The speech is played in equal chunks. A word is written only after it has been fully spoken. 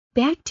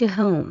Back to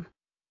home.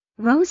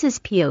 Rose's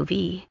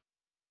POV.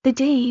 The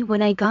day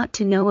when I got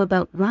to know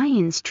about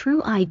Ryan's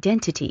true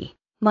identity,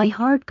 my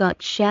heart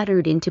got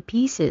shattered into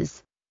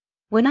pieces.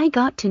 When I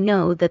got to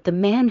know that the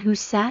man who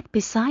sat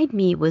beside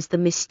me was the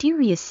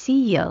mysterious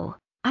CEO,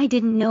 I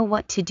didn't know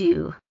what to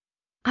do.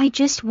 I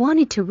just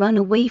wanted to run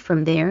away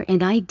from there,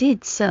 and I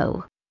did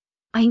so.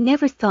 I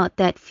never thought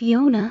that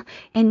Fiona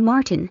and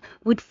Martin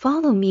would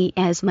follow me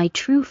as my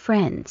true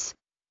friends.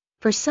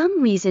 For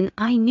some reason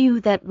I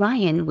knew that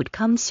Ryan would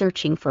come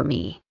searching for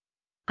me.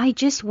 I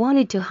just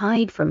wanted to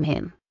hide from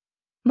him.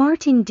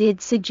 Martin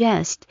did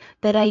suggest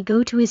that I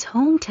go to his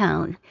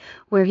hometown,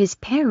 where his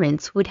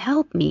parents would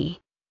help me.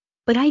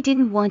 But I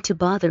didn't want to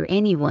bother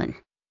anyone.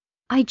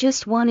 I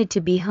just wanted to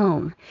be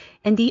home,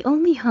 and the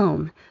only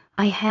home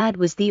I had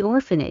was the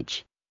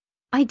orphanage.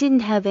 I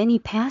didn't have any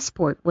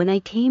passport when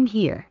I came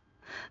here,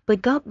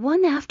 but got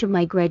one after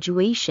my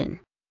graduation.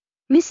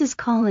 Mrs.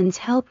 Collins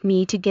helped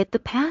me to get the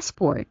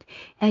passport,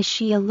 as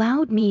she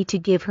allowed me to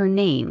give her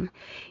name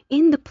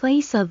in the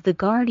place of the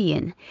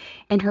guardian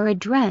and her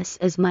address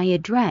as my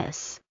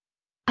address.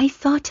 I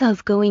thought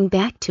of going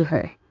back to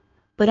her,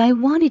 but I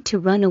wanted to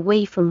run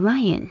away from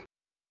Ryan.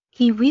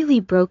 He really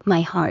broke my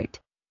heart.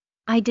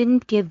 I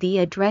didn't give the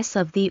address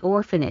of the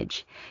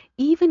orphanage,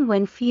 even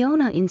when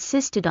Fiona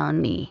insisted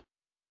on me.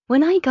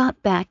 When I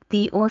got back,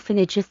 the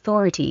orphanage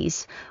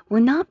authorities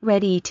were not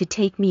ready to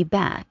take me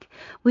back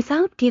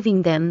without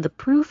giving them the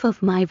proof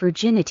of my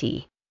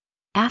virginity.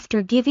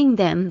 After giving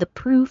them the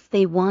proof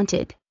they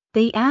wanted,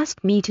 they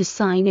asked me to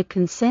sign a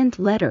consent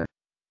letter.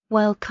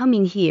 While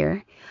coming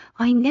here,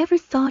 I never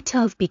thought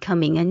of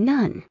becoming a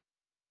nun.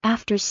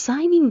 After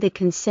signing the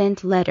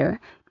consent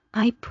letter,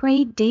 I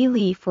prayed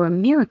daily for a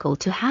miracle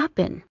to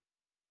happen.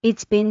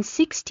 It's been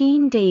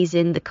 16 days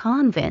in the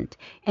convent,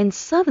 and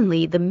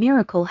suddenly the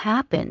miracle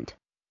happened.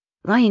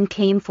 Ryan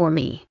came for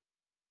me.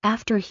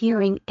 After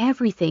hearing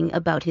everything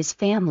about his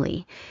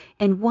family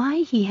and why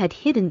he had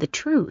hidden the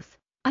truth,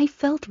 I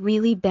felt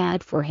really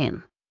bad for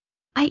him.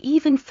 I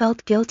even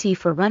felt guilty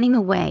for running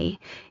away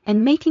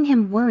and making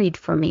him worried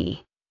for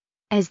me.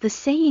 As the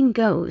saying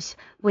goes,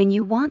 when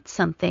you want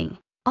something,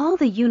 all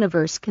the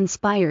universe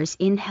conspires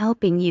in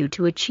helping you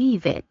to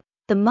achieve it.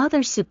 The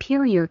Mother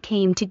Superior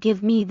came to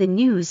give me the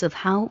news of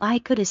how I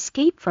could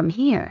escape from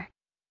here.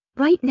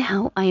 Right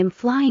now I am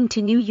flying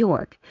to New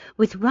York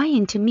with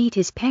Ryan to meet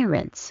his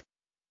parents.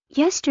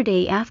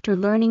 Yesterday, after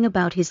learning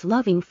about his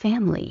loving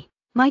family,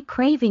 my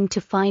craving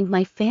to find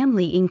my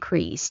family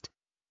increased.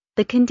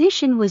 The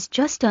condition was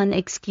just an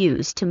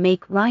excuse to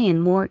make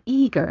Ryan more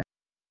eager.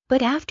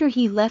 But after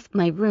he left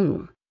my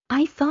room,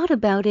 I thought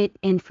about it,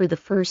 and for the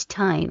first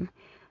time,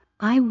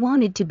 I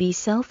wanted to be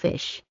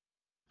selfish.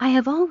 I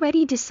have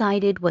already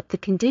decided what the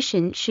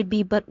condition should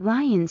be, but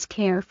Ryan's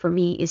care for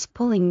me is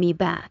pulling me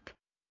back.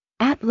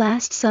 At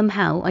last,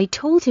 somehow, I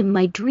told him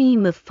my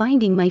dream of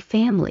finding my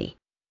family.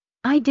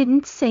 I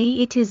didn't say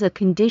it is a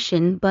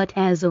condition, but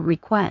as a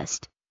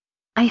request.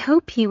 I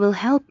hope he will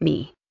help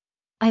me.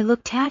 I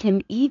looked at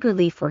him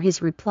eagerly for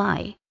his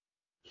reply.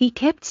 He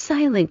kept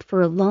silent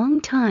for a long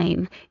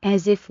time,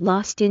 as if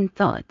lost in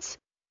thoughts.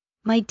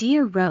 My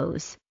dear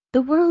Rose,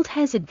 the world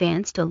has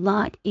advanced a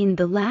lot in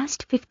the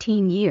last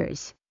 15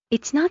 years.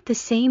 It's not the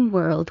same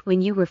world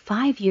when you were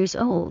 5 years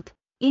old.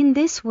 In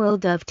this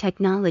world of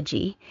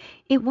technology,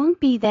 it won't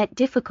be that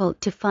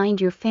difficult to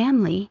find your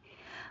family.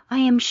 I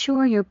am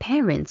sure your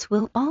parents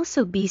will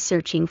also be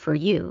searching for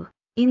you.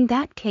 In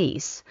that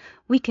case,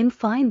 we can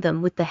find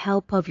them with the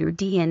help of your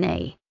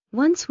DNA.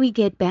 Once we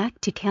get back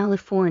to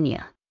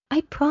California,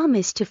 I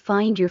promise to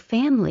find your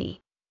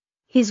family.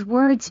 His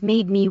words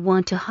made me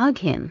want to hug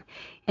him,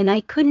 and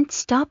I couldn't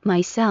stop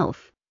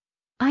myself.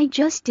 I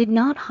just did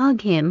not hug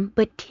him,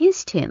 but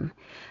kissed him,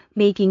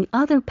 making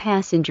other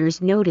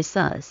passengers notice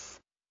us.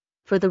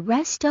 For the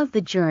rest of the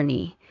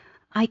journey,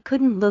 I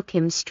couldn't look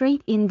him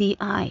straight in the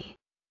eye.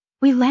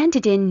 We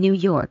landed in New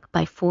York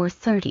by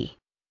 4:30.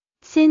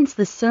 Since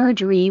the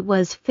surgery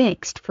was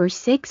fixed for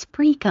 6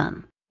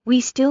 p.m.,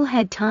 we still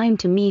had time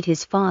to meet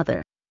his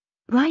father.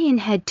 Ryan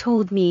had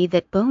told me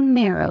that bone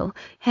marrow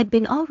had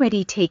been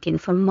already taken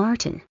from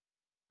Martin.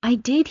 I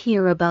did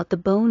hear about the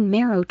bone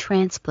marrow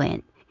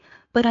transplant,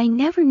 but I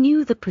never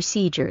knew the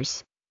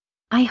procedures.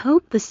 I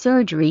hope the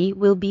surgery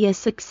will be a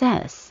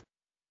success.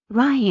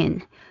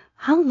 Ryan,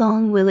 how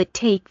long will it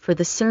take for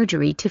the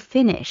surgery to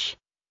finish?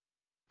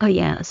 I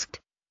asked.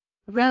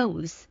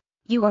 Rose,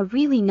 you are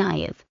really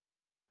naive.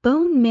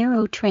 Bone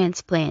marrow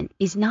transplant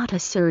is not a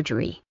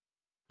surgery.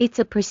 It's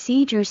a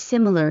procedure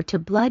similar to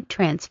blood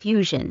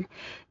transfusion.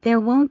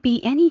 There won't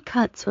be any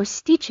cuts or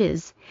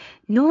stitches.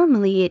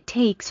 Normally it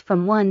takes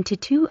from 1 to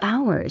 2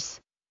 hours.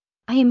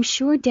 I am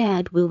sure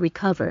Dad will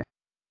recover.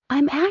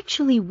 I'm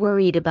actually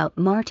worried about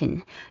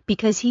Martin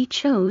because he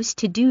chose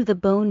to do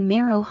the bone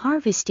marrow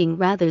harvesting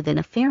rather than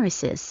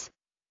apheresis.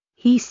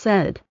 He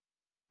said,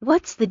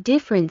 "What's the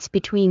difference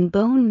between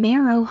bone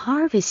marrow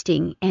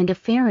harvesting and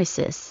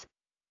apheresis?"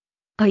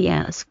 I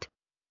asked.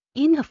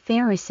 In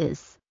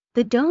apheresis,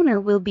 the donor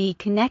will be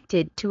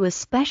connected to a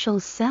special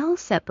cell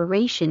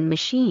separation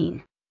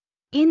machine.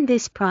 In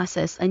this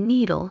process, a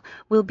needle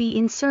will be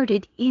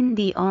inserted in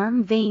the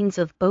arm veins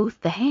of both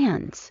the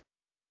hands.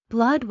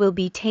 Blood will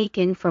be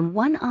taken from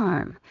one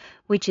arm,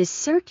 which is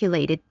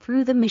circulated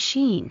through the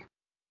machine.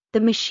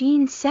 The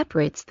machine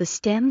separates the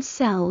stem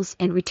cells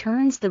and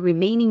returns the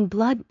remaining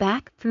blood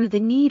back through the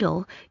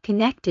needle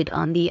connected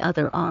on the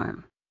other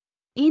arm.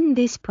 In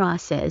this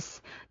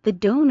process, the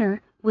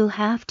donor will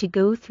have to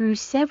go through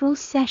several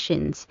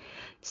sessions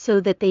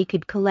so that they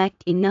could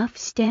collect enough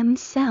stem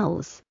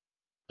cells.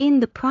 In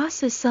the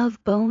process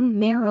of bone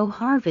marrow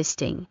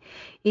harvesting,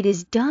 it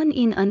is done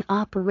in an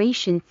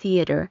operation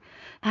theater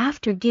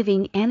after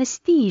giving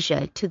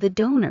anesthesia to the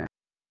donor.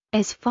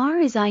 As far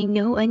as I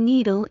know, a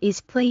needle is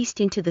placed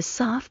into the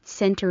soft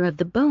center of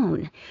the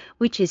bone,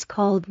 which is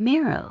called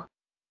marrow.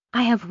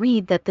 I have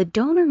read that the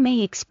donor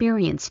may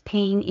experience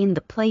pain in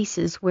the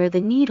places where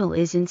the needle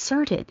is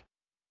inserted.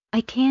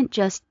 I can't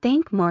just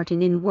thank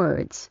Martin in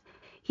words.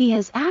 He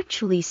has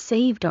actually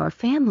saved our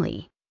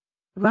family.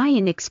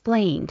 Ryan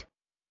explained.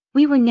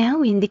 We were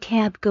now in the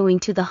cab going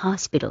to the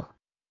hospital.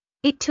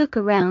 It took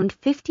around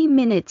 50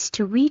 minutes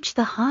to reach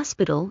the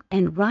hospital,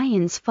 and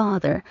Ryan's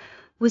father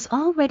was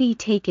already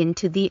taken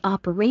to the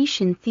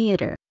operation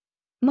theater.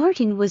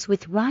 Martin was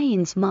with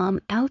Ryan's mom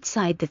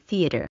outside the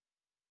theater.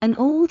 An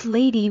old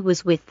lady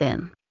was with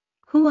them,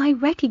 who I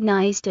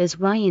recognized as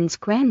Ryan's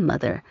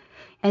grandmother,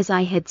 as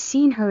I had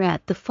seen her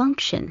at the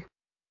function.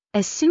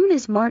 As soon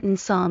as Martin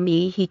saw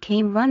me, he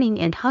came running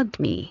and hugged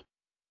me.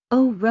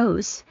 "Oh,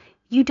 Rose,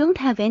 you don't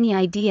have any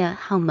idea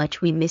how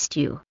much we missed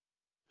you,"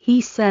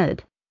 he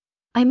said.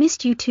 "I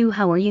missed you too.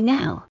 How are you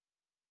now?"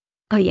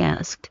 I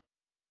asked.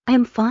 "I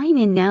am fine,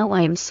 and now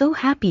I am so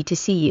happy to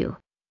see you,"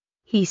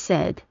 he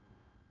said,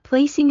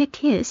 placing a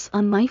kiss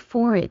on my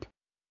forehead.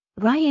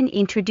 Ryan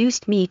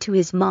introduced me to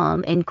his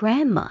mom and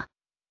grandma.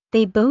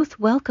 They both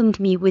welcomed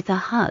me with a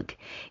hug,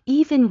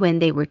 even when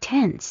they were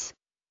tense.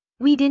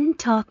 We didn't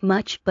talk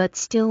much, but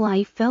still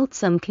I felt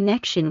some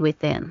connection with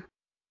them.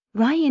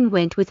 Ryan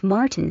went with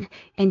Martin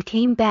and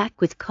came back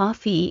with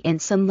coffee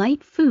and some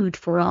light food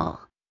for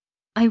all.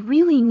 I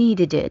really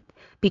needed it,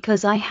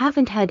 because I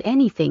haven't had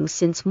anything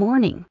since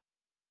morning.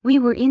 We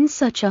were in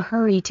such a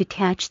hurry to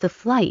catch the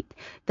flight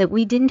that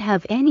we didn't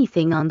have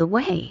anything on the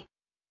way.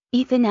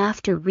 Even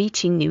after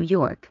reaching New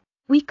York,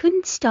 we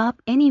couldn't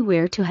stop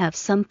anywhere to have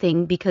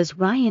something because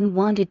Ryan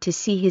wanted to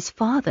see his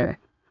father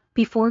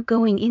before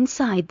going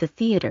inside the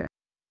theater.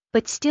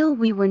 But still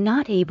we were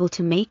not able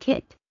to make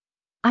it.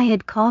 I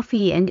had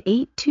coffee and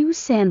ate 2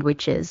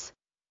 sandwiches.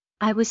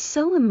 I was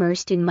so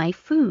immersed in my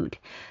food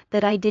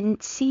that I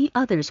didn't see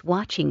others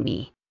watching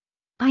me.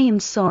 I am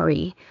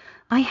sorry,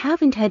 I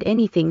haven't had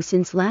anything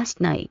since last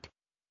night.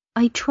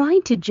 I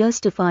tried to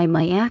justify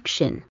my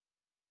action.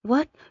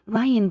 What,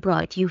 Ryan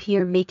brought you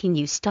here making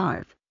you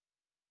starve?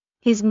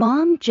 His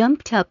mom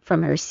jumped up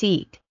from her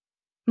seat.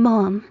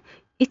 Mom,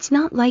 it's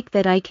not like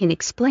that, I can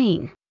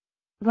explain.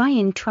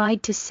 Ryan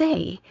tried to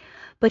say,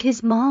 but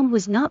his mom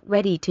was not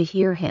ready to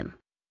hear him.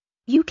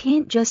 You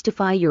can't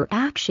justify your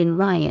action,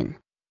 Ryan.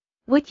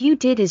 What you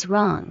did is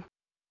wrong.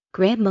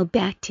 Grandma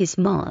backed his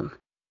mom.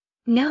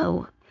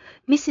 No,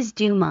 Mrs.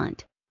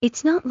 Dumont,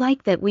 it's not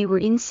like that. We were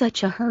in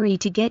such a hurry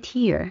to get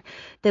here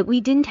that we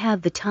didn't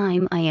have the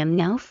time. I am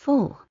now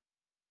full.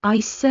 I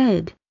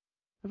said.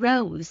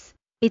 Rose,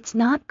 it's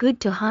not good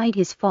to hide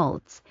his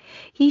faults.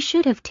 He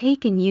should have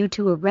taken you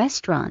to a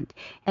restaurant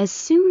as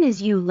soon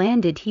as you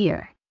landed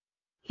here.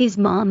 His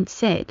mom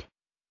said.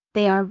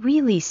 They are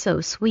really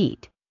so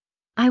sweet.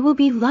 I will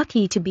be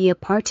lucky to be a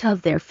part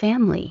of their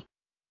family.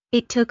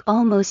 It took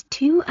almost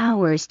 2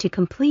 hours to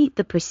complete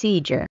the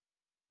procedure.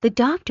 The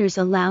doctors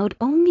allowed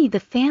only the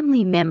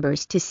family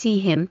members to see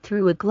him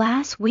through a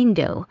glass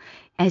window,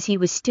 as he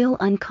was still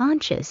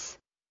unconscious.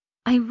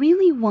 I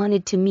really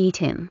wanted to meet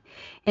him,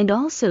 and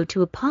also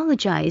to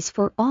apologize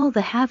for all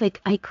the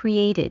havoc I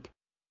created.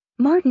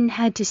 Martin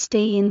had to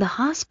stay in the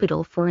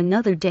hospital for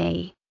another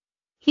day.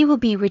 He will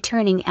be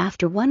returning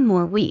after 1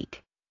 more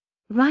week.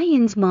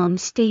 Ryan's mom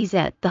stays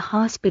at the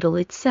hospital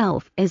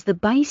itself as the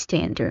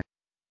bystander.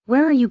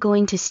 Where are you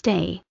going to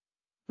stay?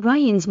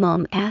 Ryan's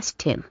mom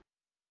asked him.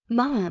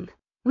 Mom,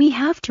 we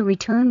have to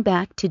return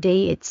back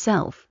today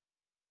itself.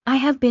 I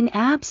have been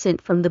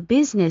absent from the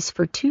business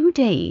for 2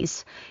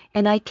 days,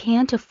 and I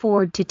can't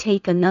afford to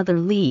take another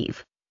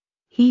leave,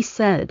 he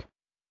said.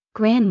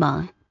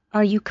 Grandma,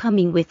 are you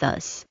coming with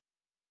us?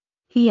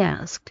 He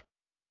asked.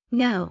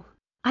 No,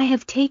 I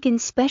have taken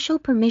special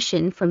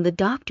permission from the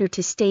doctor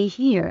to stay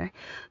here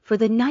for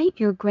the night.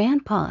 Your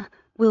grandpa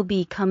will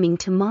be coming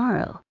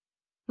tomorrow.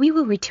 We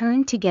will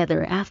return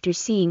together after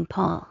seeing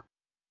Paul.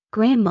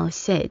 Grandma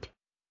said.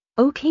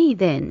 Okay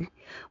then,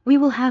 we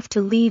will have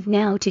to leave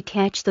now to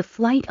catch the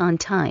flight on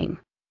time,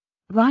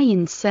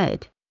 Ryan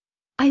said.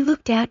 I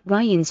looked at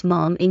Ryan's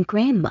mom and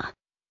grandma.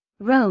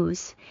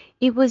 Rose,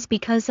 it was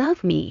because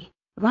of me.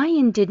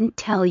 Ryan didn't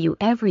tell you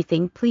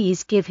everything.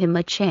 Please give him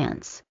a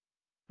chance.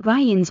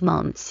 Ryan's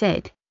mom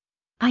said.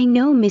 I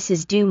know,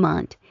 Mrs.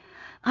 Dumont.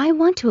 I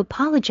want to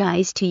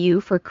apologize to you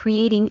for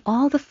creating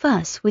all the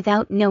fuss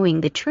without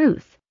knowing the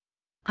truth,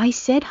 I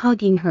said,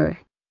 hugging her.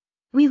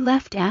 We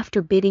left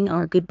after bidding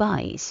our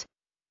goodbyes.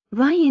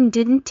 Ryan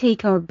didn't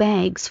take our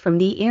bags from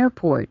the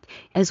airport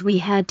as we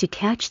had to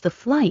catch the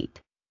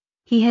flight.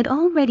 He had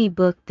already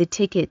booked the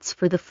tickets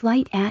for the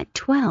flight at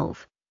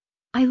 12.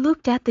 I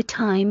looked at the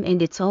time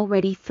and it's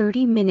already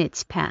 30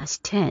 minutes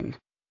past 10.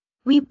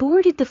 We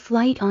boarded the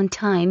flight on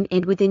time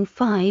and within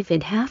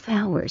 5.5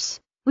 hours,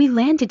 we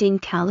landed in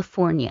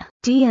California.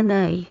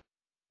 DNA.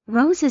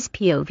 Rose's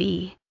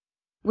POV.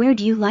 Where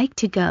do you like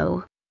to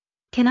go?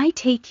 Can I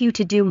take you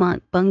to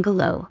Dumont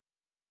Bungalow?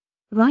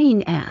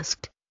 Ryan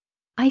asked.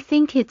 I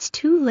think it's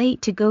too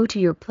late to go to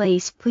your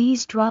place.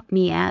 Please drop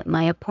me at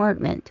my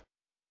apartment.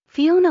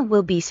 Fiona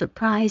will be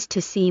surprised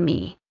to see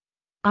me.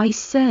 I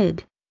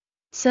said.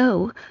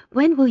 So,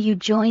 when will you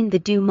join the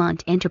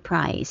Dumont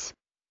Enterprise?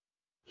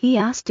 He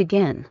asked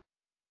again.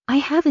 I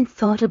haven't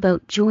thought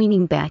about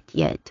joining back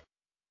yet.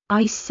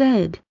 I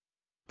said.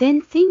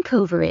 Then think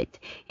over it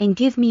and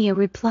give me a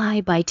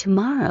reply by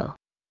tomorrow.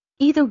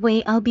 Either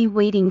way, I'll be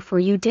waiting for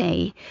you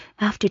day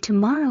after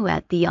tomorrow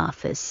at the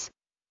office.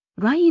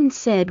 Ryan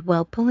said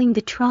while pulling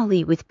the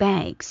trolley with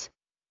bags.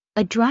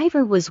 A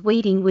driver was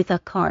waiting with a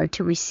car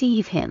to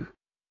receive him.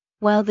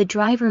 While the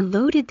driver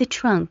loaded the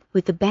trunk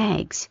with the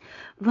bags,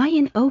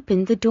 Ryan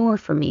opened the door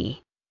for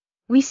me.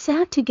 We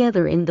sat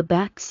together in the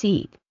back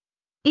seat.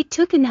 It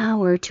took an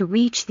hour to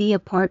reach the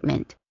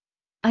apartment.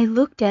 I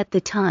looked at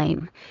the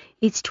time.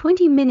 It's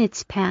 20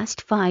 minutes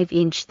past 5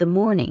 in the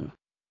morning.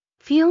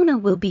 Fiona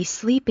will be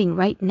sleeping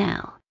right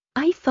now,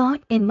 I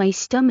thought, and my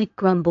stomach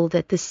grumbled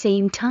at the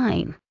same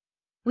time.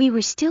 We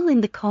were still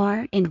in the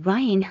car and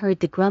Ryan heard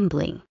the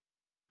grumbling.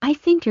 I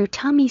think your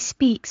tummy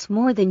speaks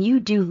more than you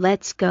do.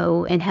 Let's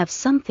go and have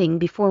something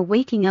before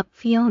waking up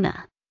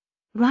Fiona.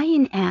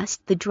 Ryan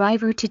asked the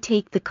driver to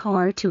take the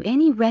car to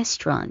any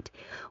restaurant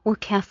or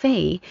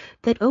cafe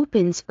that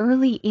opens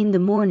early in the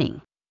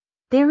morning.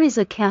 There is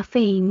a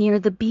cafe near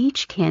the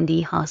Beach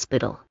Candy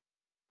Hospital.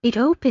 It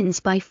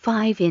opens by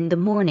 5 in the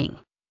morning.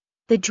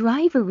 The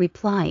driver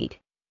replied.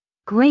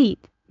 Great,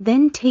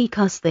 then take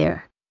us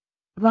there.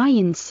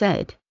 Ryan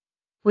said.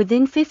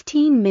 Within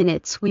 15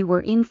 minutes we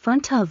were in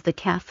front of the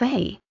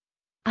cafe.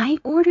 I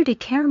ordered a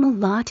caramel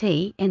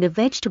latte and a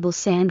vegetable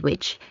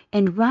sandwich,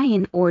 and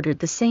Ryan ordered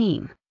the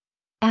same.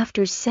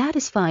 After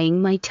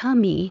satisfying my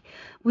tummy,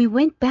 we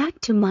went back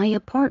to my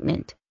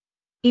apartment.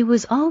 It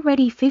was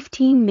already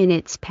 15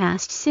 minutes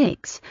past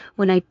 6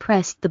 when I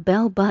pressed the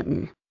bell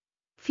button.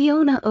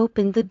 Fiona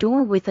opened the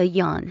door with a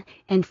yawn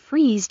and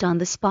freezed on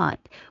the spot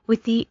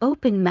with the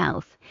open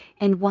mouth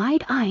and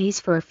wide eyes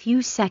for a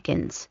few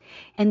seconds,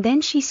 and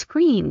then she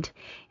screamed,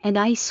 and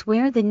I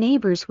swear the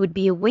neighbors would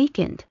be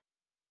awakened.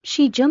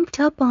 She jumped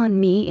up on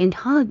me and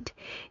hugged,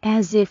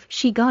 as if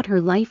she got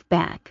her life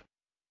back.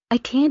 I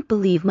can't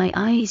believe my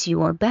eyes,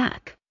 you are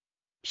back.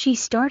 She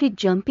started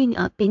jumping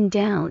up and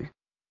down.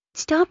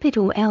 Stop it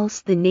or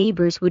else the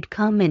neighbors would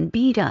come and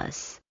beat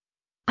us.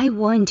 I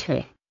warned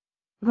her.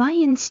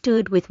 Ryan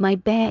stood with my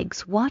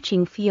bags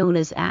watching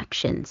Fiona's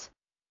actions.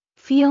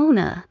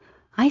 Fiona,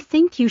 I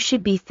think you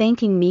should be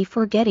thanking me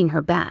for getting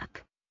her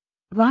back.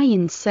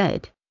 Ryan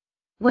said.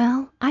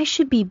 Well, I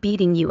should be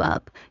beating you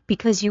up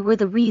because you were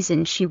the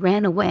reason she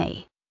ran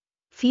away.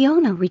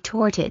 Fiona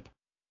retorted.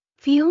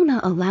 Fiona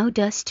allowed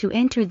us to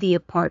enter the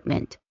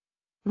apartment.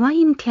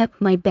 Ryan kept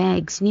my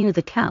bags near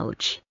the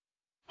couch.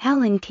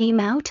 Helen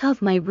came out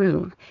of my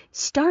room,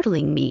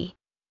 startling me.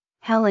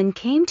 Helen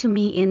came to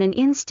me in an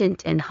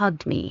instant and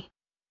hugged me.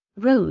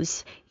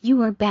 Rose,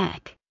 you are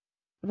back.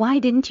 Why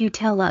didn't you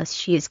tell us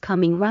she is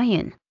coming,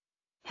 Ryan?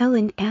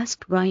 Helen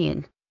asked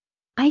Ryan.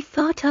 I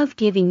thought of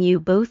giving you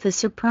both a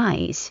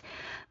surprise.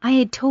 I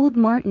had told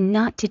Martin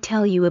not to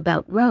tell you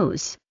about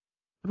Rose.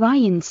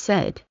 Ryan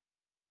said.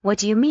 What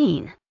do you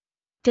mean?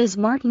 Does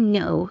Martin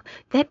know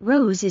that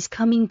Rose is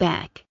coming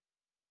back?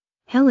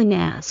 Helen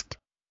asked.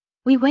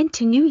 We went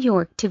to New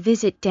York to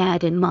visit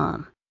Dad and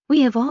Mom.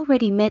 We have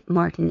already met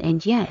Martin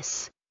and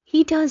yes,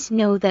 he does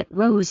know that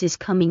Rose is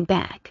coming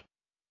back.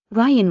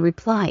 Ryan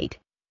replied.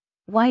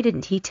 Why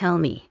didn't he tell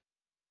me?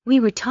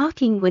 We were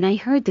talking when I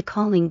heard the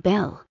calling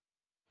bell.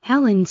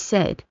 Helen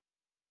said.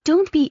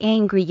 Don't be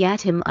angry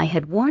at him. I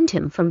had warned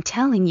him from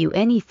telling you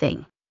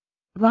anything.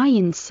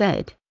 Ryan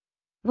said.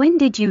 When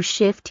did you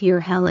shift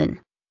here,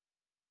 Helen?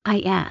 I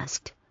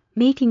asked,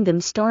 making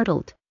them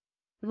startled.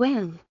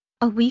 Well,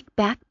 a week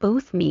back.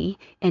 Both me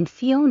and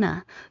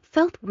Fiona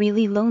felt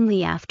really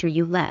lonely after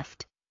you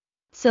left.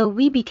 So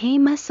we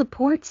became a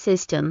support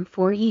system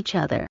for each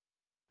other.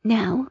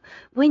 Now,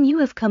 when you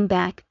have come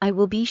back, I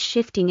will be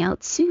shifting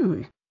out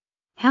soon.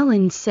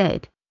 Helen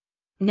said.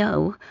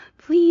 No,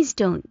 please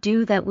don't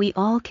do that. We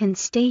all can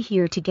stay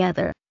here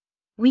together.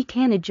 We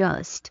can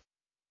adjust.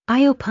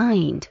 I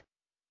opined.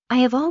 I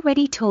have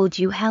already told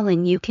you,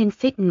 Helen, you can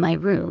fit in my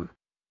room.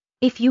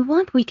 If you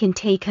want, we can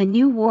take a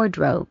new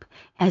wardrobe,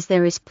 as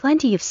there is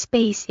plenty of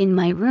space in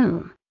my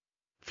room.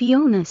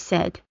 Fiona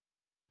said.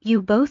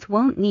 You both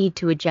won't need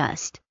to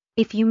adjust,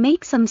 if you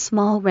make some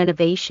small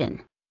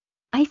renovation.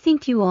 I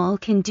think you all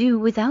can do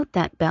without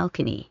that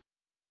balcony.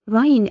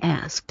 Ryan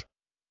asked.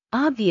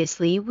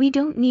 Obviously we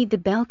don't need the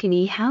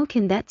balcony. How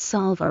can that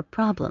solve our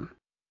problem?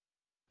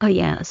 I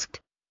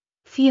asked.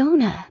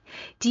 Fiona,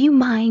 do you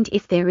mind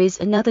if there is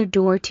another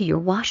door to your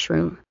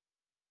washroom?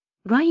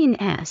 Ryan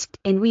asked,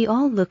 and we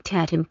all looked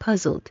at him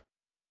puzzled.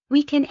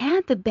 We can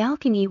add the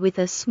balcony with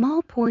a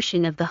small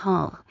portion of the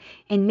hall,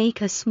 and make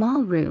a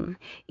small room,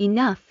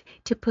 enough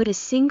to put a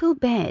single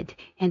bed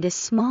and a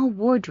small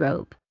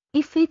wardrobe.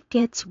 If it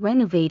gets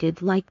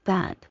renovated like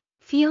that,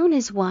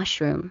 Fiona's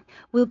washroom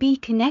will be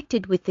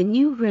connected with the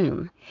new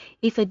room.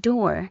 If a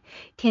door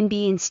can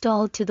be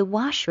installed to the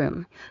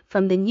washroom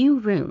from the new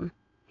room,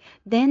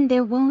 then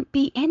there won't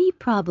be any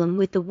problem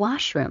with the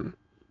washroom.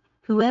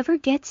 Whoever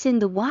gets in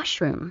the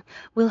washroom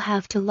will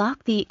have to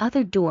lock the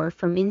other door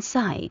from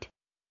inside.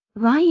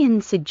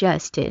 Ryan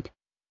suggested.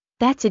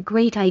 That's a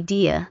great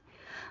idea.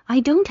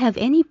 I don't have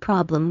any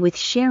problem with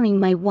sharing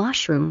my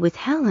washroom with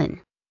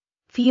Helen.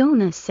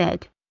 Fiona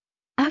said.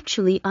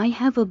 Actually, I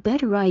have a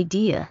better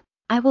idea.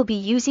 I will be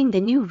using the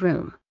new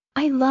room.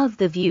 I love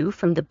the view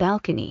from the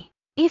balcony.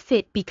 If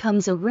it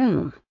becomes a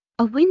room,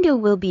 a window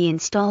will be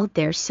installed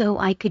there so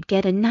I could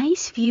get a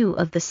nice view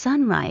of the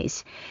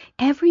sunrise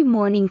every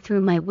morning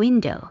through my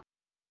window.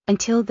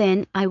 Until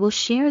then, I will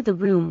share the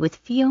room with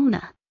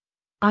Fiona.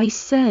 I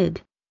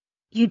said.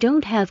 You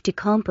don't have to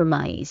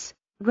compromise,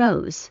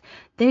 Rose.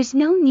 There's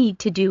no need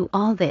to do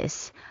all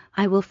this.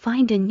 I will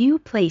find a new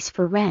place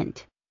for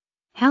rent.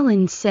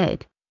 Helen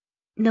said.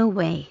 No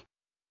way.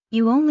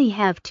 You only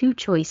have two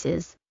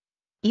choices.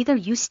 Either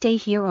you stay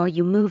here or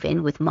you move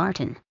in with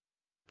Martin.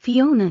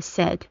 Fiona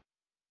said.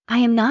 I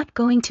am not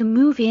going to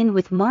move in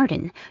with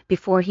Martin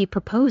before he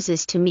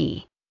proposes to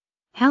me.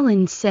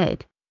 Helen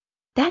said.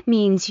 That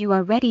means you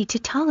are ready to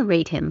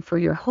tolerate him for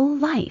your whole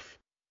life.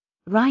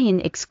 Ryan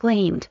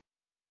exclaimed.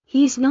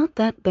 He's not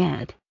that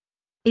bad.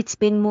 It's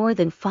been more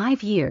than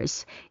 5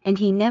 years, and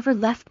he never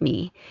left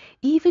me.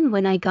 Even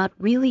when I got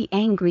really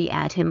angry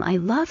at him, I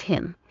love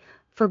him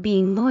for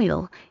being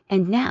loyal,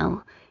 and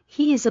now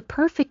he is a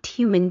perfect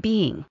human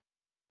being.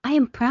 I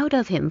am proud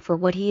of him for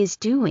what he is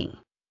doing.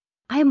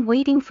 I am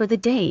waiting for the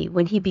day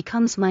when he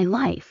becomes my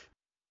life.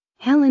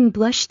 Helen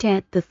blushed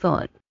at the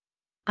thought.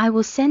 I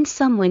will send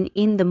someone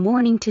in the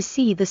morning to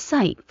see the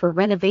site for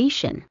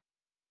renovation.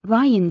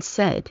 Ryan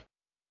said.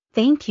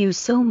 Thank you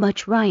so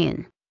much,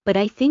 Ryan, but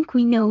I think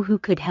we know who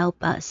could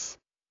help us.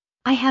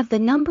 I have the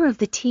number of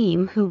the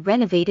team who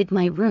renovated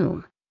my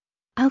room.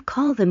 I'll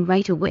call them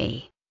right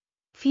away.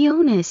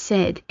 Fiona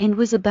said, and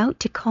was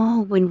about to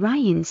call when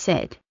Ryan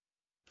said,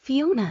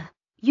 Fiona,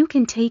 you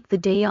can take the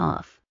day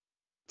off.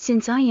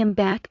 Since I am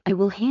back, I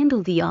will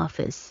handle the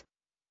office.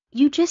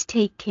 You just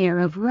take care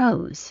of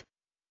Rose.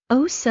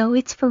 Oh, so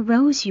it's for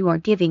Rose you are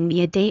giving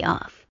me a day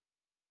off.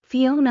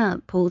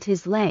 Fiona pulled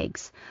his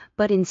legs,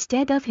 but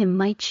instead of him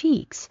my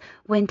cheeks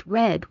went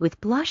red with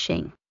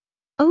blushing.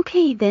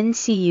 Okay, then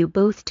see you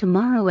both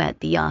tomorrow at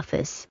the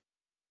office.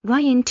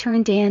 Ryan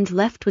turned and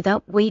left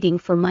without waiting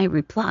for my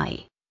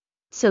reply.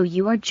 So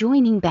you are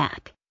joining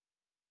back?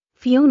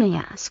 Fiona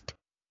asked.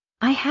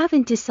 I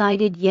haven't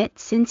decided yet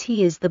since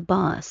he is the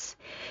boss.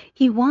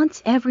 He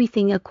wants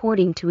everything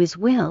according to his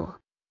will.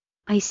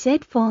 I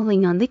said,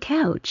 falling on the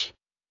couch.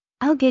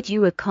 I'll get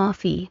you a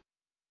coffee.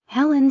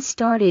 Helen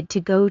started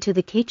to go to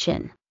the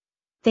kitchen.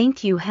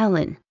 Thank you,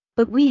 Helen,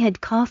 but we had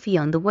coffee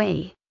on the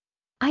way.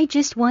 I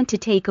just want to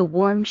take a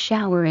warm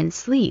shower and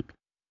sleep.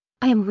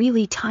 I am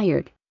really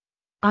tired.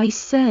 I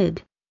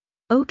said.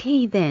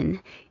 Okay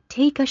then,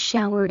 take a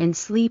shower and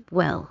sleep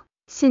well.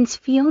 Since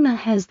Fiona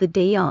has the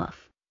day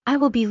off, I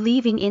will be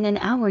leaving in an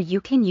hour. You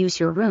can use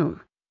your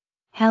room.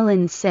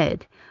 Helen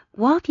said,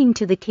 walking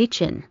to the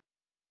kitchen.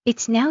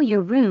 It's now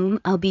your room.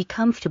 I'll be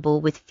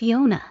comfortable with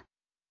Fiona.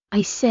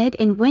 I said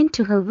and went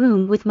to her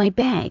room with my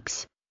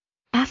bags.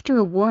 After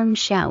a warm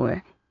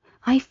shower,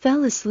 I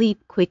fell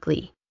asleep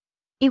quickly.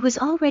 It was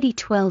already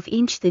 12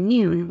 the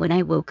noon when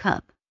I woke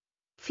up.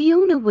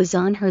 Fiona was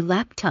on her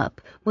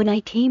laptop when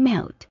I came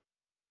out.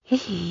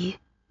 Hey,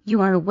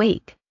 you are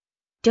awake.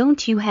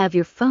 Don't you have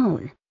your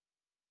phone?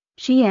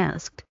 She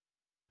asked.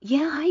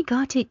 Yeah, I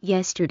got it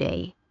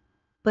yesterday,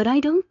 but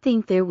I don't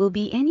think there will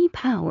be any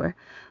power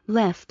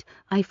left.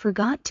 I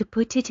forgot to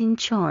put it in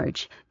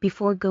charge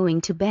before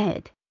going to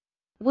bed.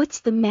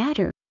 What's the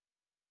matter?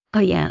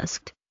 I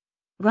asked.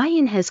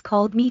 Ryan has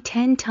called me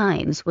 10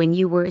 times when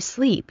you were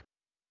asleep.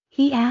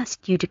 He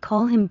asked you to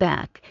call him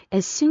back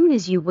as soon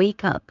as you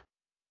wake up,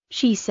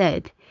 she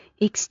said,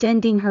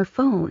 extending her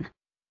phone.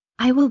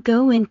 I will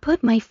go and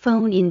put my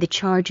phone in the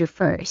charger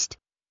first,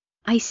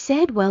 I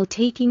said while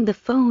taking the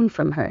phone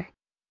from her.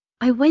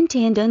 I went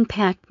and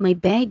unpacked my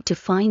bag to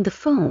find the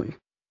phone.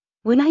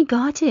 When I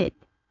got it,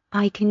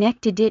 I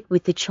connected it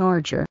with the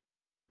charger.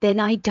 Then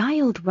I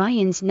dialed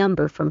Ryan's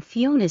number from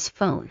Fiona's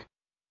phone.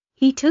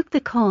 He took the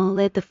call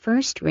at the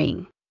first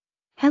ring.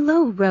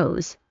 Hello,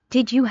 Rose.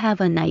 Did you have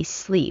a nice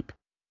sleep?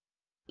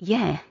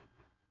 Yeah.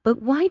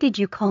 But why did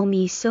you call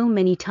me so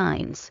many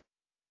times?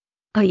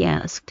 I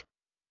asked.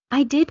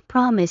 I did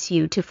promise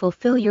you to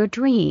fulfill your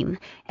dream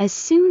as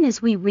soon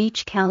as we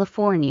reach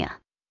California,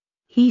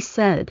 he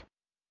said.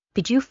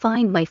 Did you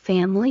find my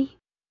family?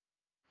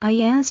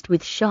 I asked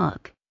with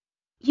shock.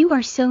 You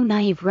are so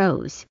naive,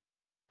 Rose.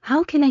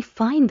 How can I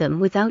find them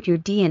without your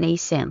DNA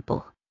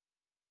sample?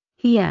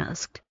 He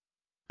asked.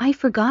 I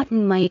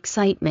forgotten my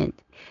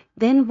excitement.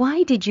 Then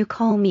why did you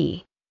call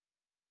me?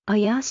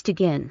 I asked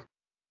again.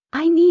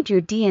 I need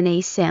your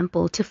DNA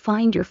sample to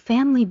find your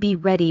family. Be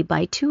ready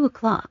by 2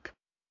 o'clock.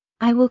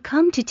 I will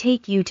come to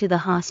take you to the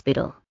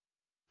hospital,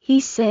 he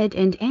said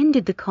and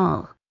ended the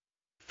call.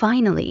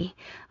 Finally,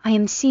 I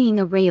am seeing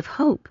a ray of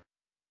hope.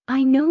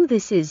 I know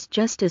this is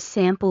just a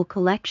sample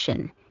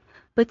collection,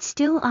 but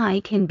still I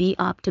can be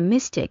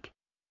optimistic.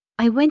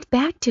 I went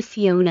back to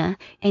Fiona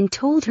and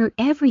told her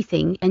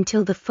everything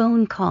until the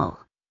phone call.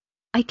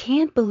 I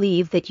can't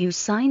believe that you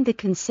signed the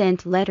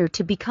consent letter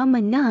to become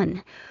a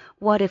nun.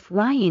 What if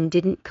Ryan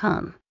didn't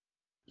come?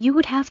 You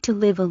would have to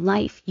live a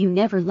life you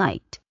never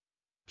liked.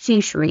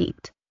 She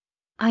shrieked.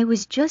 I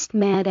was just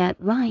mad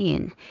at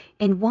Ryan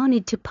and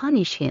wanted to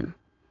punish him.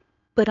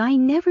 But I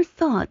never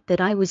thought that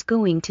I was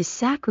going to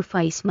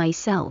sacrifice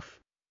myself.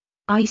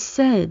 I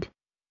said,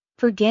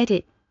 forget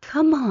it,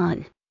 come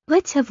on,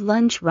 let's have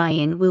lunch.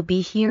 Ryan will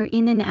be here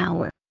in an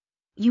hour.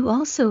 You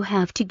also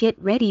have to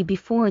get ready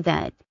before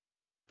that,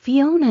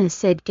 Fiona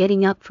said,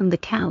 getting up from the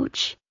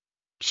couch.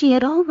 She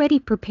had already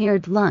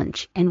prepared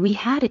lunch and we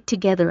had it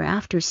together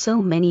after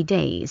so many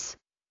days.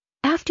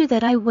 After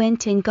that I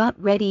went and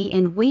got ready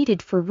and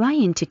waited for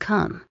Ryan to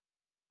come.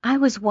 I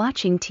was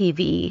watching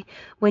TV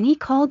when he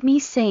called me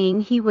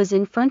saying he was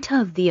in front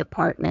of the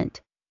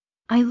apartment.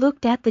 I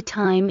looked at the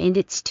time and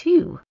it's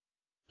 2.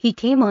 He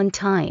came on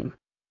time.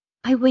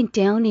 I went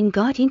down and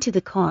got into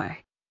the car.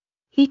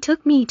 He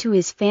took me to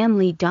his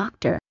family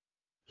doctor.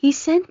 He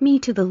sent me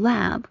to the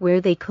lab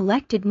where they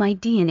collected my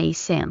DNA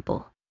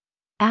sample.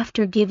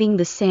 After giving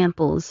the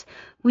samples,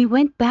 we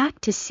went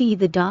back to see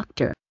the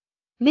doctor.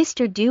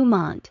 Mr.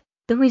 Dumont,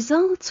 the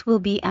results will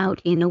be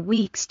out in a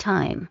week's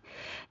time.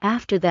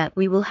 After that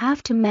we will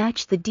have to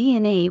match the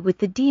DNA with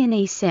the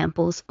DNA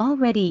samples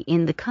already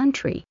in the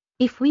country.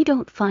 If we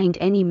don't find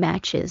any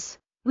matches,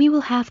 we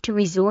will have to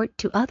resort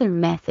to other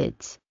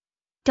methods.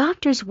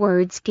 Doctor's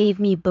words gave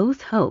me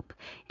both hope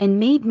and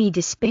made me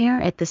despair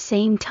at the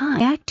same time.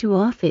 Back to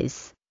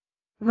office.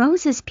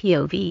 Rose's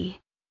POV.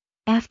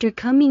 After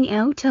coming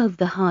out of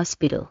the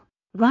hospital,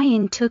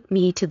 Ryan took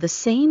me to the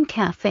same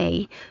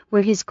cafe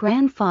where his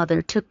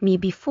grandfather took me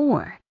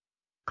before.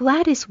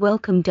 Gladys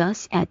welcomed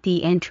us at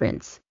the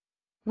entrance.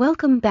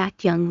 Welcome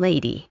back, young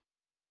lady.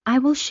 I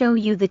will show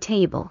you the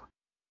table,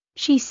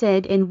 she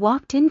said and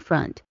walked in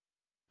front.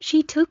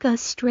 She took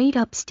us straight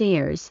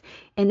upstairs,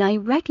 and I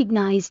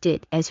recognized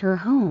it as her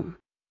home.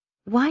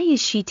 Why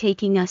is she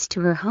taking us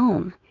to her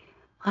home?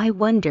 I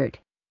wondered.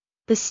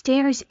 The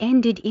stairs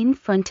ended in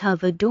front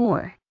of a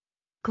door.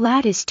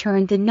 Gladys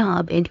turned the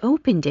knob and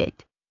opened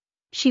it.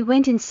 She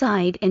went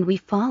inside and we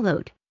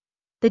followed.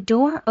 The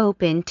door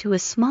opened to a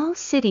small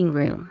sitting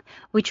room,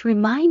 which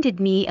reminded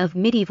me of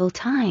medieval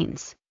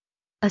times.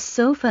 A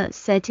sofa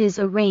set is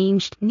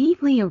arranged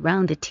neatly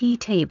around a tea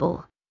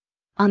table.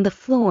 On the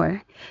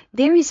floor,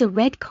 there is a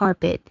red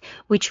carpet,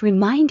 which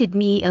reminded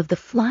me of the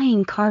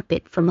flying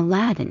carpet from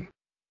Aladdin.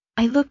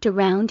 I looked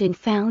around and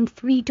found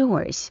 3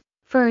 doors.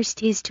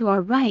 First is to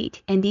our right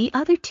and the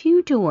other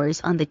 2 doors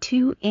on the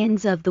 2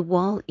 ends of the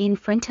wall in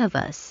front of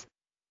us.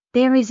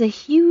 There is a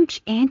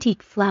huge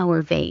antique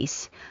flower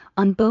vase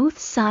on both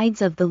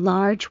sides of the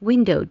large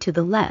window to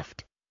the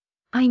left.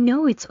 I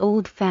know it's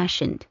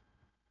old-fashioned,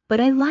 but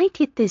I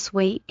like it this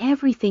way.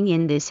 Everything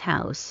in this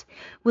house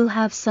will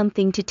have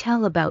something to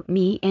tell about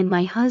me and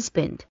my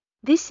husband.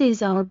 This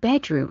is our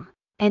bedroom,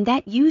 and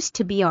that used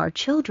to be our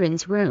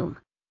children's room,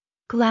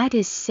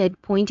 Gladys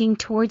said, pointing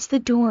towards the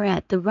door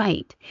at the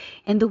right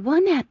and the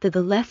one at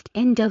the left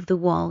end of the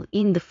wall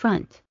in the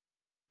front.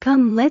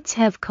 Come, let's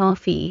have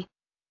coffee,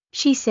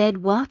 she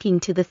said, walking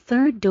to the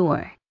 3rd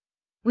door.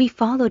 We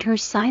followed her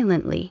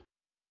silently.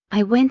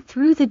 I went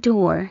through the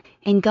door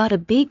and got a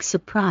big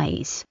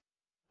surprise.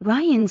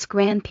 Ryan's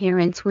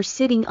grandparents were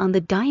sitting on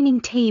the dining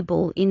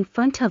table in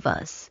front of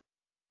us.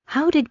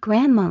 How did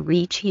Grandma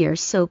reach here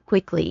so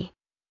quickly?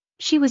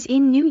 She was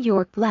in New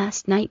York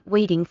last night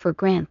waiting for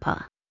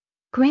Grandpa.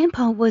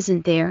 Grandpa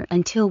wasn't there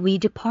until we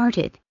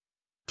departed.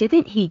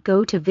 Didn't he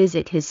go to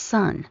visit his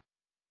son?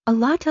 A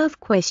lot of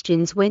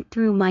questions went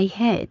through my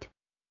head.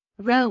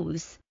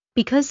 Rose,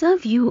 because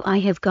of you I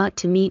have got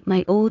to meet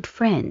my old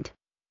friend.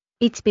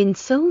 It's been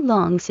so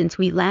long since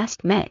we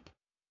last met,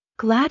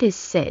 Gladys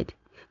said,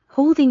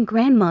 holding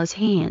Grandma's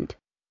hand.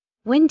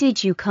 When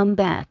did you come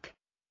back?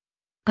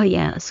 I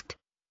asked.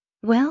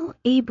 Well,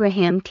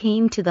 Abraham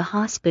came to the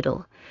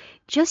hospital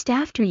just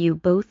after you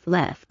both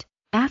left.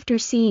 After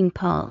seeing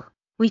Paul,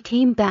 we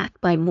came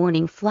back by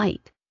morning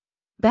flight,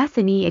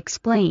 Bethany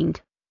explained.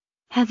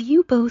 Have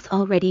you both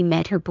already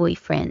met her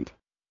boyfriend?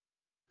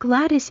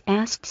 Gladys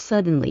asked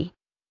suddenly.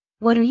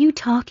 What are you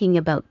talking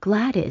about,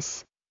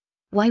 Gladys?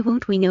 Why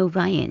won't we know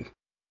Ryan?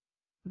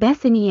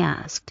 Bethany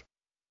asked.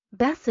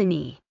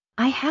 Bethany,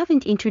 I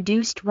haven't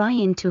introduced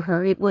Ryan to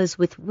her. It was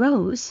with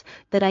Rose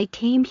that I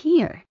came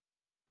here.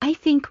 I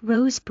think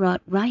Rose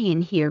brought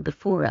Ryan here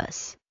before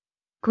us,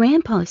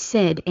 Grandpa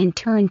said and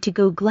turned to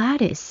go.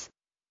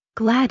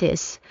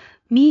 Gladys,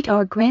 Meet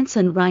our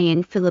grandson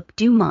Ryan Philip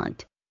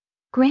Dumont.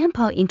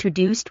 Grandpa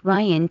introduced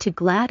Ryan to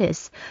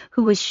Gladys,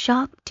 who was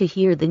shocked to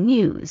hear the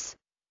news.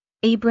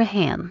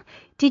 Abraham,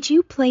 did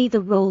you play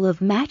the role of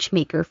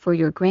matchmaker for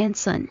your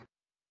grandson?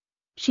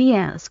 She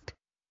asked.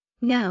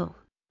 No,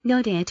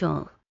 not at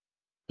all.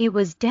 It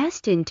was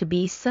destined to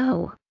be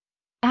so.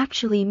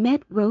 Actually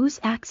met Rose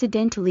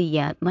accidentally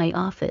at my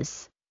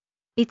office.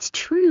 It's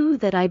true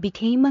that I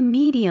became a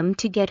medium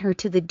to get her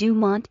to the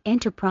Dumont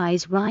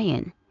Enterprise.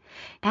 Ryan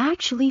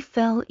actually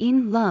fell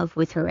in love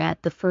with her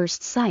at the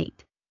first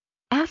sight.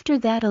 After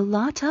that a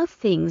lot of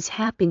things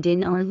happened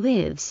in our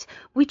lives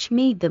which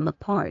made them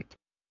apart.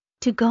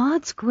 To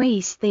God's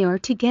grace they are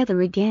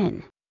together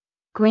again.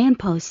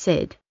 Grandpa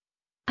said.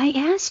 I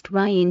asked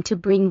Ryan to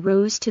bring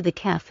Rose to the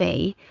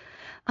cafe.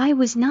 I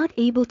was not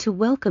able to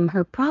welcome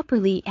her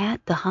properly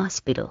at the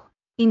hospital.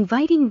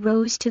 Inviting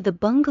Rose to the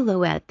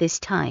bungalow at this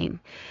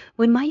time,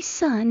 when my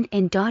son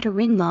and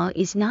daughter-in-law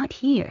is not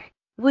here,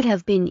 would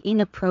have been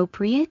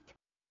inappropriate.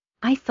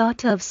 I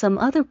thought of some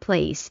other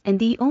place, and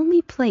the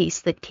only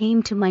place that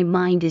came to my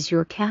mind is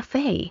your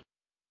cafe.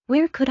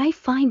 Where could I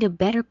find a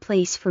better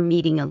place for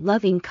meeting a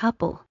loving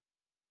couple?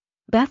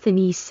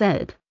 Bethany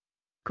said.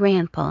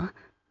 Grandpa,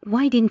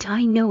 why didn't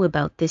I know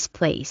about this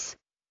place?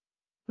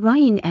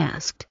 Ryan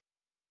asked.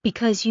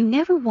 Because you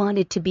never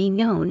wanted to be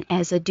known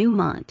as a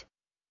Dumont.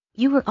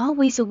 You were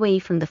always away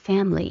from the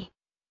family.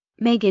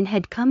 Megan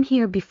had come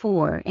here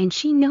before and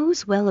she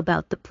knows well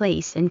about the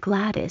place and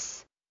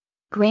Gladys.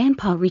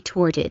 Grandpa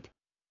retorted.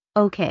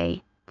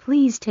 Okay,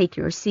 please take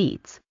your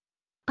seats.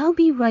 I'll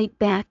be right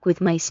back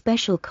with my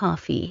special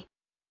coffee.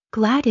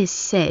 Gladys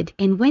said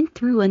and went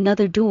through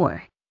another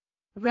door.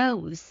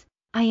 Rose,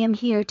 I am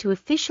here to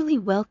officially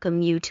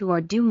welcome you to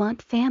our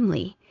Dumont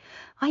family.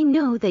 I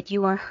know that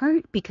you are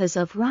hurt because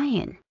of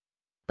Ryan.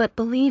 But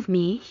believe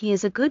me, he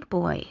is a good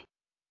boy.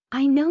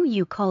 I know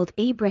you called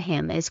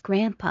Abraham as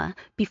Grandpa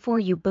before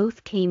you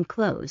both came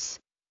close.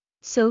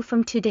 So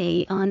from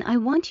today on I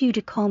want you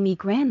to call me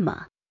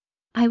Grandma.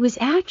 I was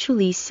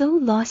actually so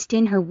lost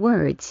in her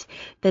words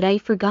that I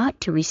forgot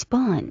to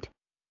respond.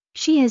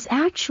 She has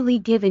actually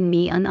given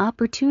me an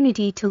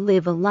opportunity to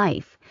live a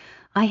life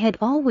I had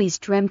always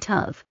dreamt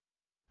of.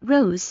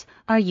 Rose,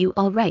 are you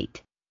all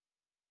right?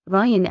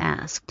 Ryan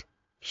asked,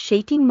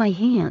 shaking my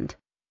hand.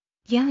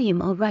 Yeah,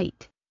 I'm all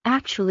right.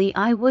 Actually,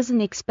 I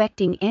wasn't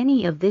expecting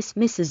any of this,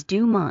 Mrs.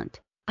 Dumont.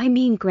 I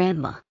mean,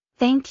 Grandma.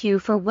 Thank you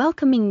for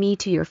welcoming me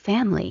to your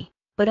family,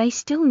 but I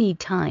still need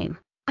time.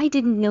 I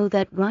didn't know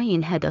that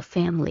Ryan had a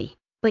family,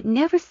 but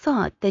never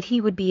thought that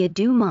he would be a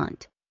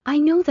Dumont. I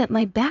know that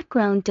my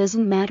background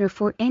doesn't matter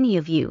for any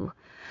of you,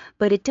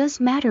 but it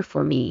does matter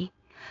for me.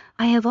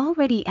 I have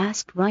already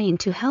asked Ryan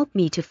to help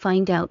me to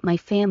find out my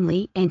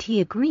family and he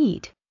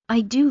agreed.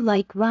 I do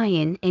like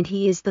Ryan and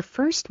he is the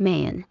first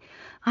man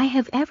I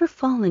have ever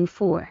fallen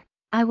for.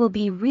 I will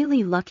be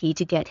really lucky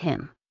to get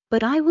him,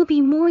 but I will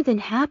be more than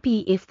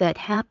happy if that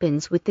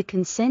happens with the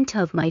consent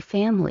of my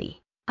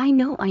family. I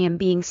know I am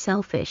being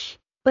selfish,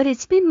 but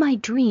it's been my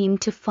dream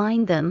to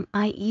find them.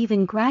 I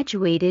even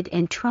graduated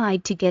and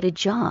tried to get a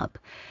job,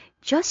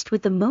 just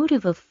with the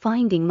motive of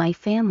finding my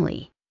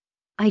family.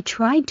 I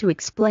tried to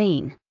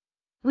explain.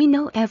 We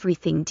know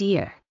everything,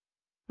 dear.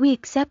 We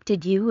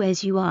accepted you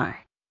as you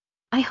are.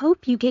 I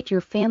hope you get your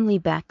family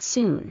back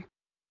soon.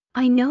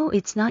 I know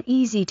it's not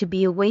easy to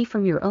be away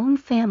from your own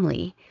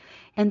family,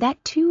 and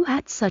that too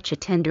at such a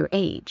tender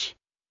age.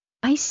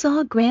 I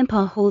saw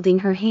Grandpa holding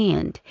her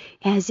hand,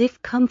 as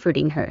if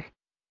comforting her.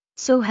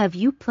 So have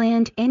you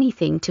planned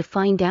anything to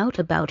find out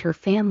about her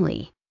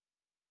family?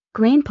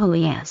 Grandpa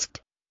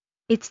asked.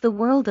 It's the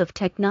world of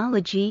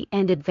technology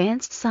and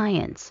advanced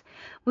science.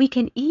 We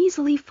can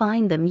easily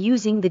find them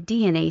using the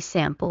DNA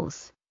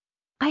samples.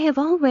 I have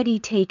already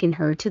taken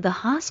her to the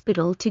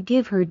hospital to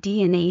give her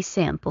DNA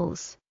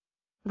samples.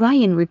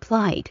 Ryan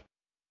replied.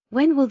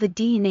 When will the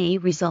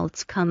DNA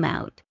results come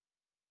out?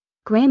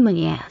 Grandma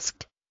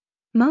asked.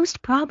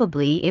 Most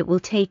probably it will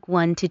take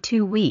 1 to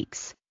 2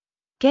 weeks.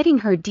 Getting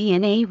her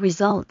DNA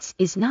results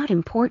is not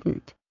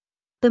important.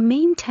 The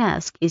main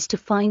task is to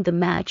find the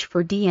match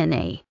for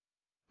DNA.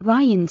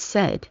 Ryan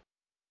said.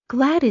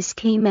 Gladys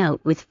came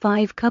out with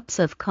 5 cups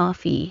of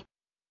coffee.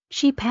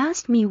 She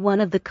passed me one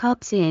of the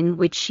cups in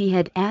which she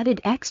had added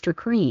extra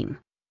cream.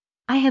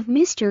 I have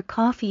missed your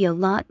coffee a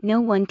lot.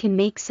 No one can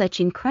make such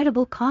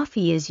incredible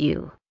coffee as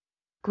you.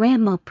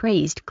 Grandma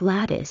praised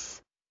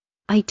Gladys.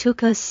 I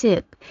took a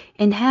sip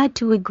and had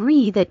to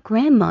agree that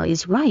Grandma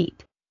is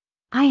right.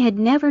 I had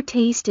never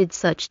tasted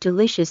such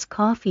delicious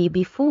coffee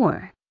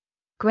before.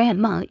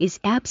 Grandma is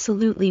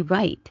absolutely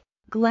right,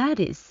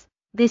 Gladys.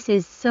 This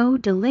is so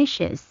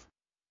delicious.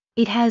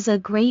 It has a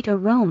great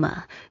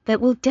aroma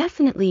that will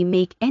definitely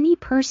make any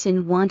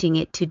person wanting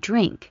it to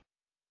drink.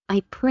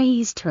 I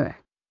praised her.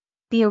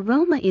 The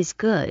aroma is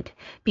good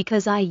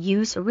because I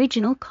use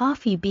original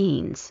coffee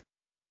beans.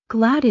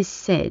 Gladys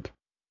said.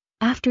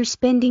 After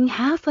spending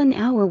half an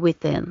hour with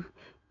them,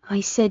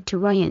 I said to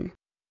Ryan,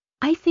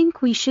 I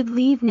think we should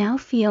leave now.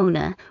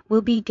 Fiona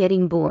will be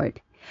getting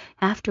bored.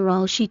 After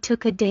all, she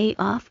took a day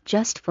off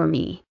just for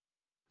me.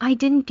 I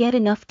didn't get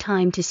enough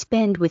time to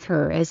spend with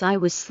her as I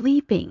was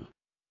sleeping.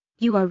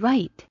 You are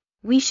right,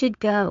 we should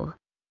go.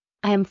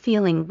 I am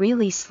feeling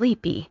really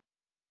sleepy.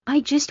 I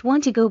just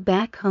want to go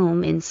back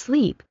home and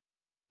sleep,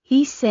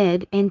 he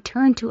said and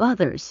turned to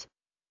others.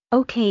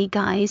 Okay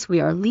guys, we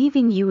are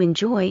leaving you.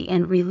 Enjoy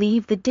and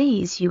relive the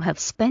days you have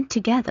spent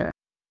together.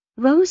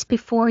 Rose,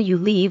 before you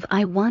leave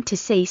I want to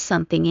say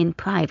something in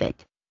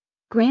private,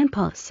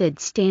 Grandpa said,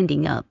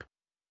 standing up.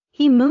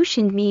 He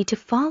motioned me to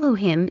follow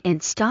him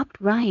and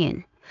stopped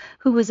Ryan,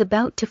 who was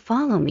about to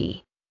follow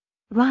me.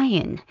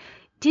 Ryan,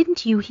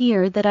 didn't you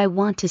hear that I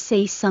want to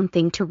say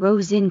something to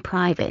Rose in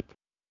private?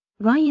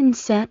 Ryan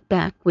sat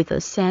back with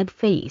a sad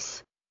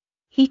face.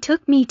 He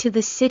took me to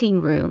the sitting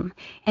room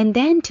and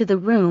then to the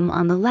room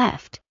on the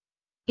left.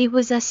 It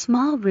was a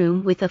small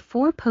room with a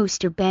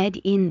four-poster bed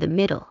in the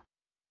middle.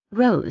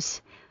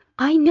 Rose,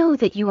 I know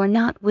that you are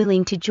not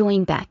willing to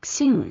join back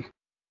soon.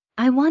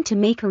 I want to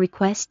make a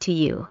request to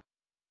you.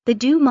 The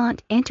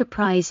Dumont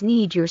Enterprise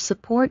need your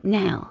support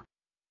now.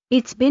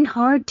 It's been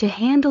hard to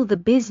handle the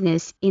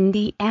business in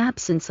the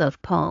absence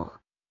of Paul.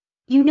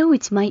 You know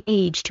it's my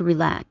age to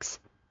relax,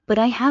 but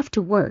I have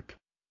to work.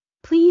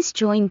 Please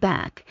join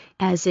back,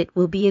 as it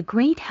will be a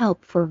great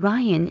help for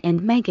Ryan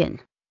and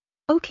Megan.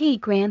 Okay,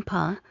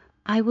 Grandpa,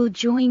 I will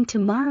join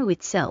tomorrow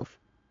itself,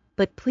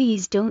 but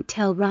please don't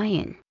tell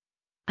Ryan,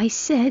 I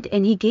said,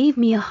 and he gave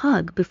me a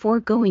hug before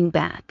going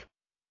back.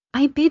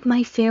 I bid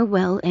my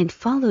farewell and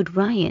followed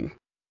Ryan.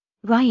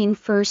 Ryan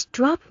first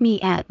dropped me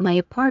at my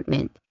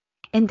apartment,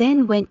 and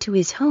then went to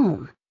his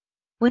home.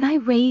 When I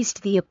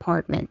raised the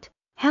apartment,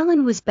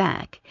 Helen was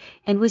back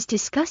and was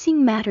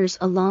discussing matters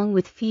along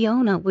with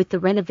Fiona with the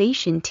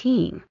renovation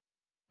team.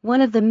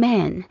 One of the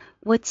men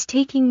was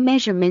taking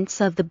measurements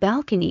of the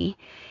balcony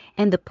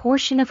and the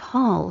portion of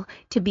hall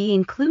to be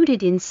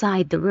included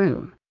inside the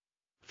room.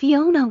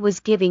 Fiona was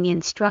giving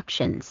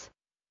instructions.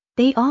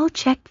 They all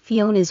checked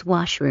Fiona's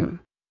washroom.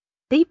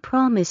 They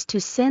promised to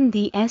send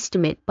the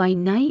estimate by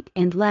night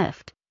and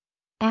left.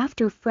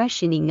 After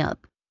freshening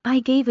up, I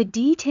gave a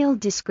detailed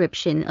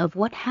description of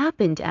what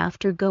happened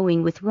after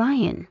going with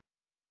Ryan.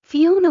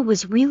 Fiona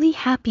was really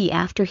happy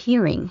after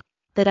hearing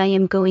that I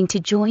am going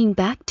to join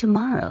back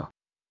tomorrow.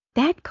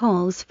 That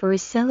calls for a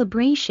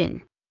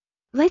celebration.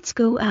 Let's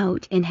go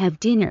out and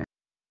have dinner,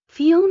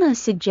 Fiona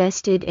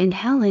suggested, and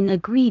Helen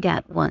agreed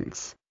at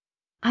once.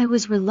 I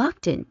was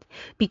reluctant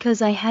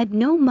because I had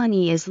no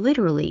money, as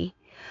literally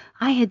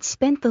I had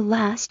spent the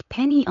last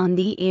penny on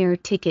the air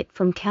ticket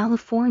from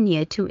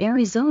California to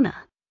Arizona.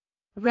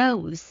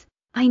 Rose,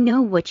 I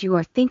know what you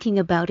are thinking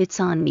about. It's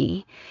on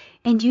me,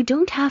 and you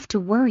don't have to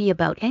worry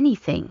about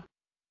anything,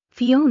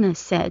 Fiona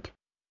said.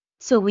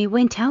 So we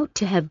went out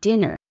to have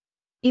dinner.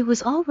 It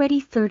was already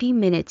 30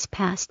 minutes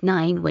past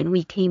 9 when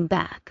we came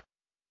back.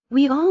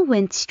 We all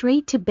went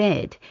straight to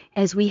bed,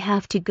 as we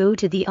have to go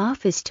to the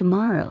office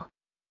tomorrow.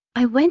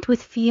 I went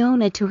with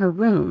Fiona to her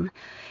room,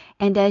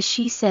 and as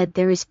she said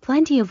there is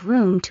plenty of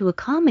room to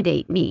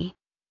accommodate me.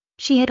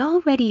 She had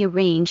already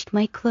arranged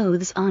my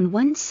clothes on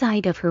one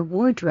side of her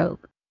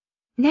wardrobe.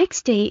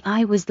 Next day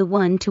I was the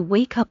one to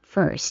wake up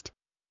first.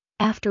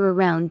 After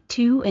around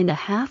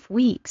 2.5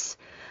 weeks,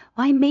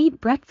 I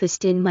made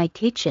breakfast in my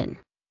kitchen.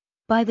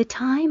 By the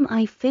time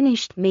I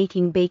finished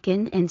making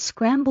bacon and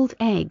scrambled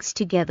eggs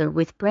together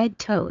with bread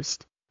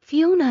toast,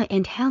 Fiona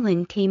and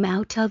Helen came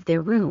out of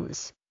their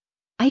rooms.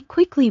 I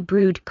quickly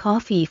brewed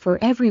coffee for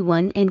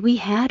everyone and we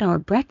had our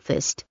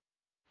breakfast.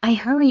 I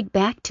hurried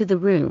back to the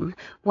room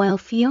while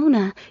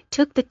Fiona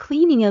took the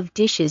cleaning of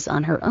dishes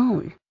on her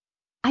own.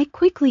 I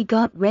quickly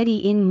got ready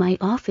in my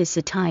office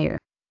attire.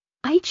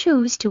 I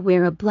chose to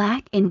wear a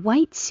black and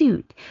white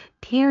suit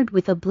paired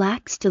with a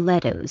black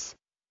stilettos.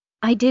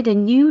 I did a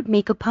nude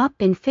makeup up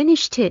and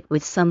finished it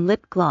with some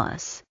lip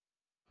gloss.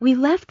 We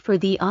left for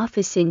the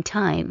office in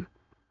time,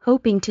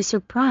 hoping to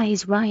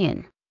surprise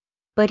Ryan.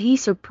 But he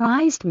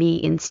surprised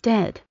me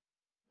instead.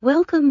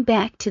 Welcome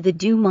back to the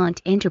Dumont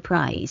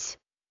Enterprise.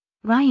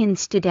 Ryan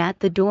stood at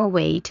the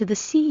doorway to the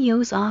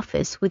CEO's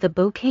office with a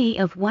bouquet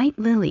of white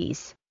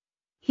lilies.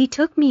 He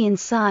took me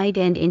inside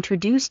and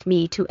introduced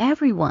me to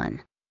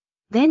everyone.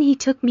 Then he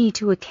took me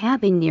to a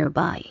cabin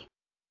nearby.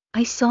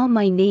 I saw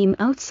my name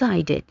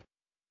outside it.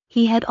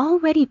 He had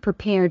already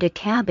prepared a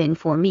cabin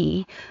for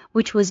me,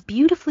 which was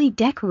beautifully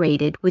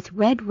decorated with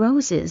red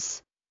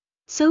roses.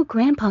 So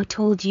Grandpa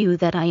told you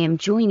that I am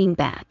joining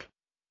back?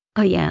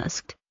 I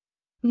asked.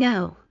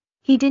 No,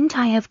 he didn't.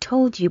 I have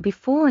told you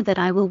before that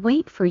I will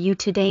wait for you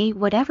today,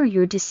 whatever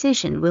your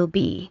decision will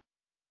be.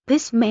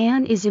 This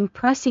man is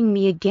impressing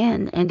me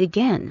again and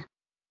again.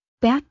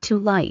 Back to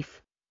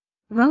life.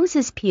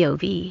 Rose's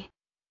POV.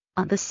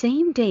 On the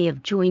same day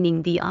of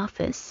joining the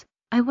office,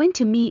 I went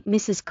to meet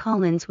Mrs.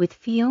 Collins with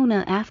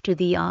Fiona after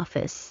the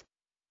office.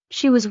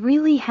 She was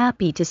really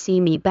happy to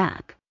see me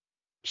back.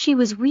 She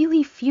was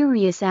really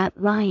furious at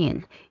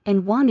Ryan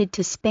and wanted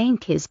to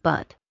spank his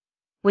butt.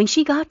 When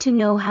she got to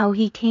know how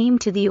he came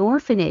to the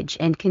orphanage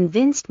and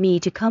convinced me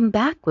to come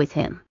back with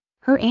him,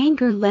 her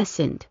anger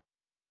lessened.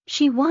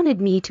 She wanted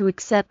me to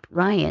accept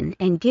Ryan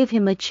and give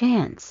him a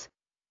chance.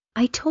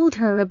 I told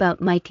her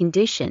about my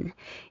condition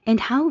and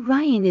how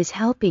Ryan is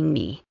helping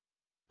me.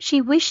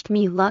 She wished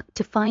me luck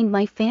to find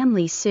my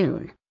family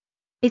soon.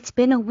 It's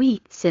been a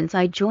week since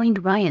I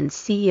joined Ryan's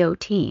CEO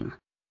team.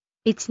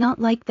 It's not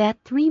like that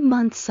 3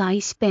 months I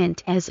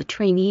spent as a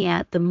trainee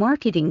at the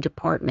marketing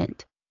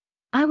department.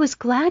 I was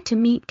glad to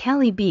meet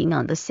Kelly being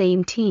on the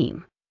same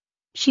team.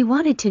 She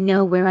wanted to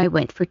know where I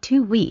went for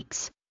 2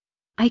 weeks.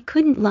 I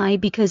couldn't lie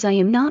because I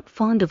am not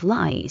fond of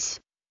lies.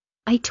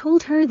 I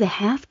told her the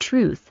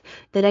half-truth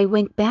that I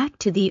went back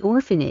to the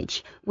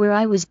orphanage where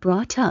I was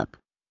brought up.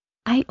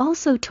 I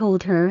also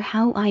told her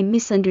how I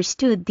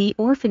misunderstood the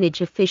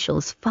orphanage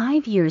officials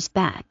 5 years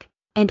back,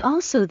 and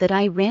also that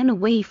I ran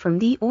away from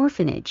the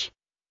orphanage.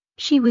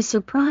 She was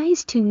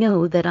surprised to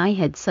know that I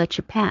had such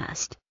a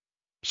past.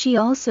 She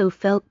also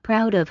felt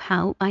proud of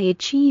how I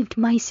achieved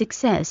my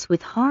success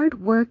with hard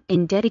work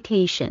and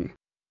dedication.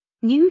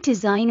 New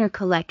designer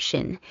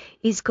collection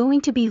is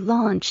going to be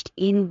launched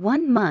in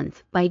 1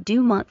 month by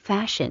Dumont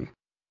Fashion.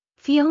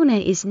 Fiona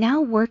is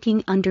now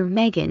working under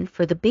Megan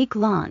for the big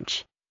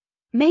launch.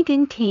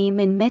 Megan came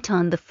and met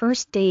on the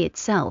first day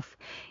itself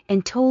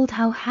and told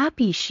how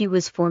happy she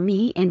was for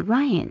me and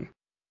Ryan.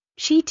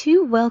 She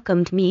too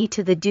welcomed me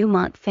to the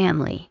Dumont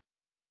family.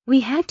 We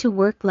had to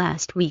work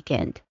last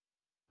weekend.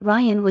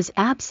 Ryan was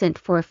absent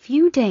for a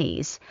few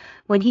days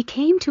when he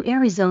came to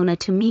Arizona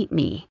to meet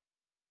me.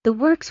 The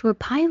works were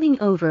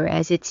piling over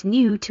as it's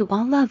new to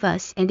all of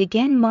us, and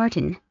again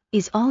Martin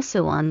is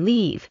also on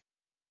leave.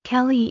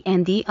 Kelly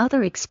and the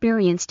other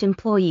experienced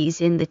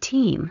employees in the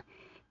team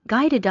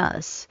guided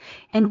us,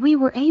 and we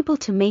were able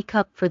to make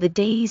up for the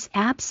days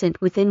absent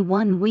within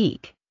 1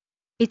 week.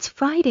 It's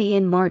Friday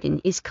and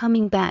Martin is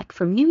coming back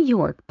from New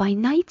York by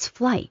night's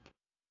flight.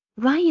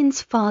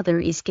 Ryan's father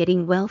is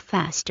getting well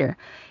faster,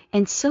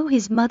 and so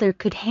his mother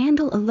could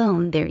handle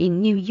alone there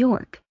in New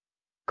York.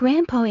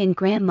 Grandpa and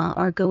Grandma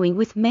are going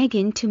with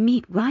Megan to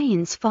meet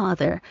Ryan's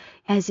father,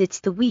 as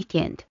it's the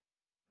weekend.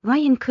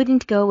 Ryan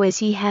couldn't go as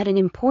he had an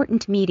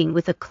important meeting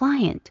with a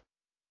client.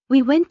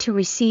 We went to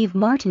receive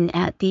Martin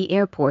at the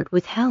airport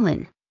with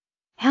Helen.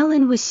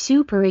 Helen was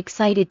super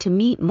excited to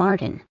meet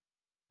Martin.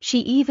 She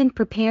even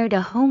prepared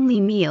a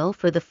homely meal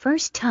for the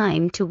first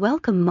time to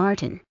welcome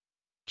Martin.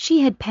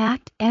 She had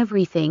packed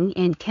everything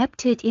and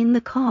kept it in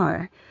the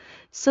car,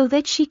 so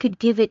that she could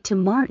give it to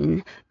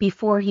Martin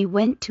before he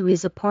went to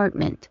his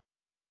apartment.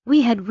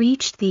 We had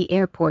reached the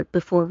airport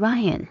before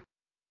Ryan.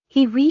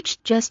 He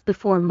reached just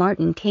before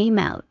Martin came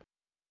out.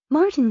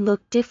 Martin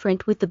looked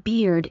different with the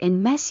beard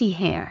and messy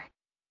hair.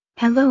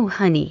 "Hello,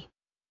 honey."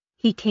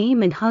 He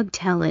came and hugged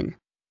Helen.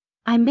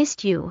 "I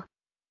missed you,"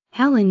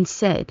 Helen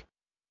said.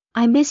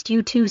 "I missed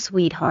you too,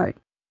 sweetheart."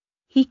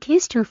 He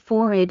kissed her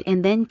forehead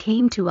and then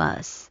came to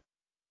us.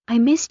 "I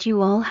missed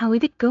you all. How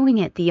is it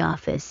going at the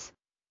office?"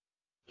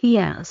 he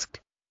asked.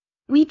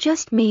 "We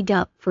just made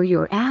up for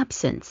your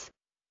absence.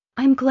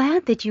 I'm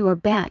glad that you are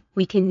back.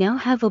 We can now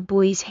have a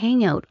boys'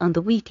 hangout on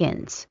the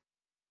weekends,"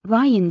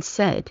 Ryan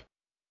said.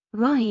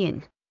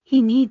 "Ryan,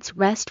 he needs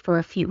rest for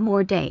a few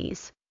more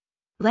days.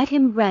 Let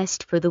him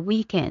rest for the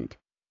weekend.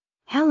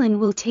 Helen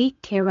will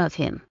take care of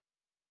him,"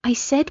 I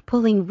said,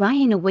 pulling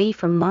Ryan away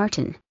from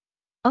Martin.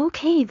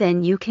 "Okay,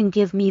 then you can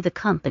give me the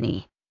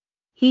company,"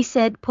 he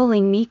said,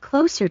 pulling me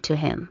closer to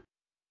him.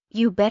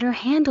 "You better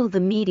handle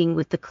the meeting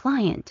with the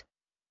client.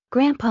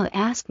 Grandpa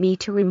asked me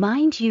to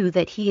remind you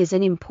that he is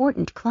an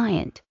important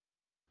client,"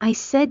 I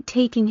said,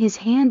 taking his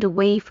hand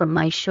away from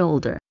my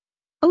shoulder.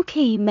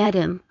 "Okay,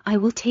 madam, I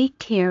will take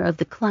care of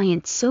the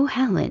client." "So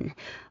Helen,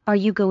 are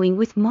you going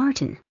with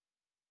Martin?"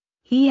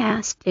 he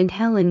asked, and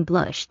Helen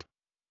blushed.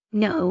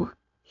 "No,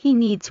 he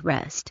needs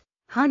rest,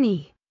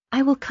 honey.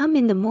 I will come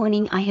in the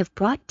morning. I have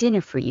brought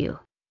dinner for you.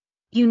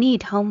 You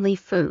need homely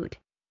food.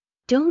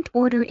 Don't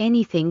order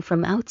anything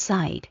from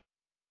outside,"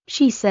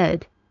 she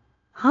said,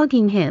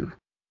 hugging him.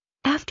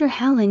 After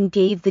Helen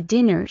gave the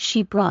dinner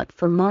she brought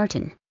for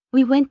Martin,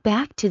 we went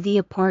back to the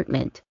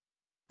apartment.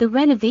 The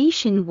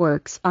renovation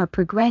works are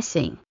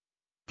progressing.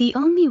 The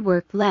only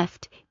work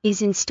left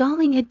is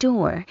installing a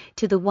door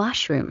to the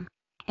washroom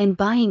and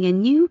buying a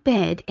new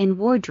bed and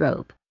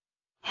wardrobe.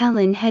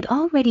 Helen had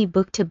already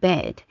booked a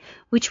bed,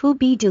 which will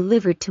be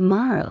delivered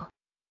tomorrow.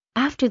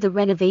 After the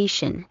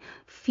renovation,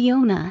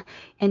 Fiona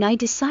and I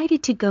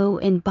decided to go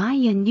and buy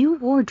a new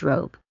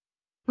wardrobe.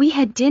 We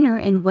had dinner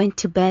and went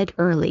to bed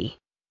early.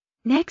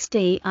 Next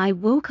day I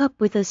woke up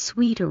with a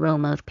sweet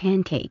aroma of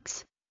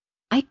pancakes.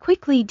 I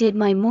quickly did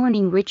my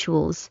morning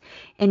rituals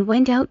and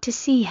went out to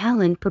see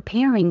Helen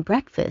preparing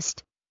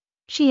breakfast.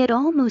 She had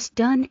almost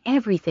done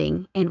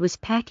everything and was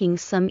packing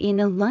some in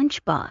a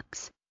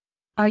lunchbox.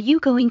 "Are you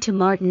going to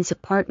Martin's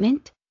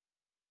apartment?"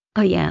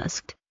 I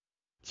asked.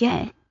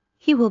 "Yeah,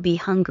 he will be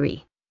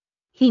hungry.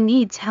 He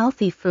needs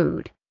healthy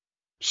food,"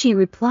 she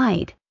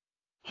replied.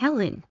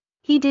 "Helen,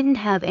 he didn't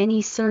have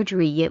any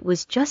surgery. It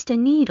was just a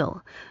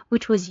needle,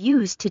 which was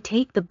used to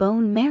take the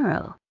bone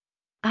marrow.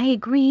 I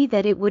agree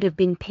that it would have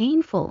been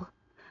painful,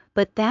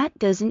 but that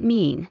doesn't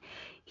mean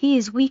he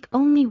is weak.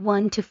 Only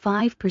 1 to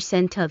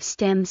 5% of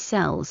stem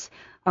cells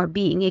are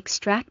being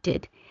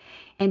extracted,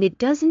 and it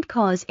doesn't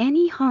cause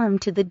any harm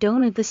to the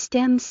donor. The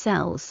stem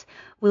cells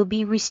will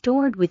be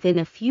restored within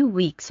a few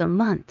weeks or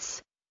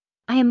months.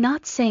 I am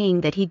not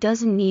saying that he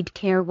doesn't need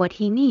care. What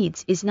he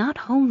needs is not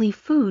only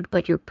food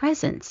but your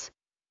presence.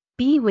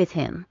 Be with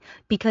him,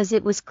 because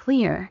it was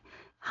clear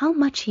how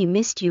much he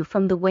missed you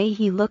from the way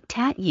he looked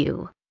at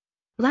you.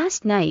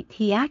 Last night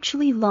he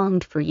actually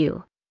longed for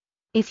you.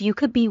 If you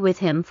could be with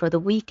him for the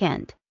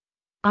weekend.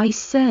 I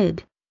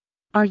said,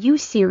 "Are you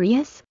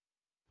serious?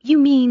 You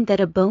mean that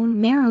a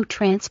bone marrow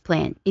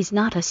transplant is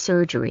not a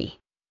surgery?"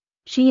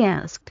 She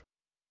asked.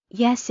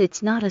 Yes,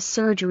 it's not a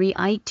surgery.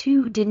 I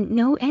too didn't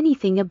know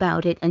anything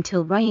about it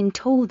until Ryan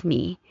told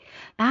me.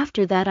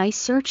 After that I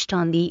searched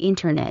on the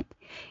internet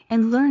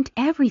and learned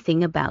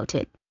everything about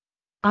it.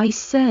 I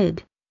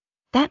said,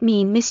 "That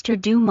mean Mr.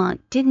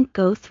 Dumont didn't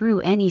go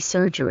through any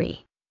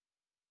surgery?"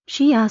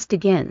 She asked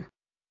again.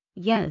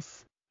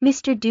 Yes,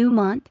 Mr.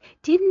 Dumont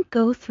didn't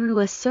go through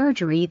a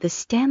surgery. The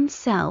stem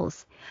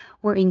cells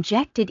were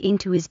injected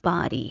into his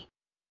body.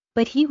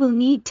 But he will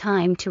need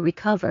time to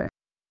recover.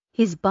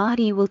 His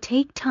body will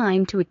take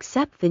time to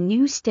accept the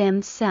new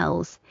stem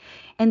cells,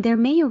 and there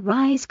may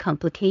arise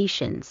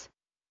complications.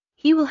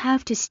 He will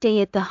have to stay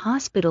at the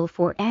hospital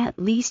for at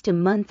least a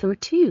month or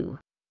two.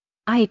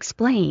 I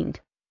explained.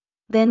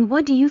 Then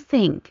what do you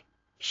think?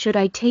 Should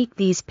I take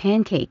these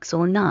pancakes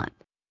or not?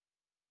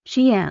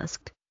 She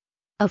asked.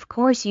 Of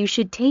course you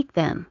should take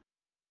them.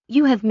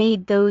 You have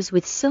made those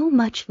with so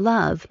much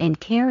love and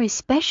care,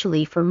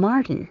 especially for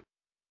Martin.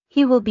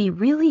 He will be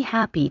really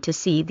happy to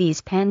see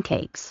these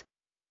pancakes.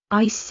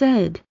 I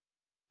said.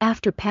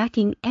 After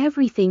packing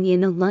everything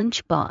in a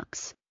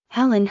lunchbox,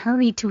 Helen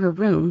hurried to her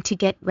room to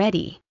get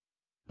ready.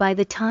 By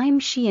the time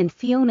she and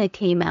Fiona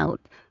came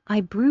out,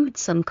 I brewed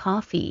some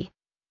coffee.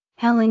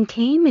 Helen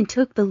came and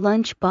took the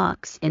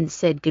lunchbox and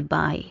said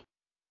goodbye.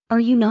 Are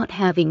you not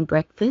having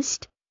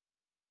breakfast?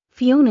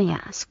 Fiona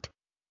asked.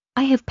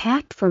 I have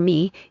packed for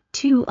me,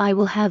 too. I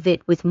will have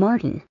it with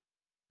Martin,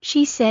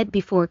 she said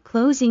before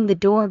closing the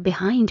door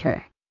behind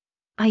her.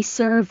 I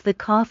served the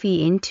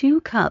coffee in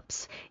 2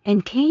 cups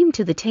and came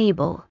to the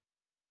table.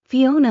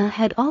 Fiona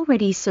had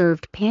already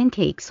served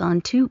pancakes on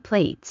 2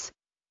 plates.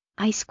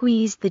 I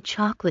squeezed the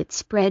chocolate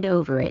spread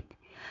over it,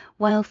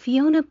 while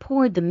Fiona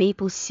poured the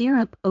maple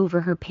syrup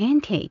over her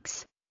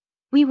pancakes.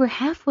 We were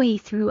halfway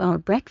through our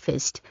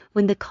breakfast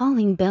when the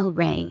calling bell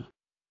rang.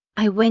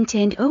 I went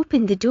and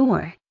opened the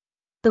door.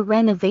 The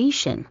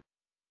renovation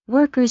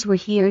workers were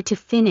here to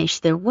finish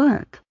their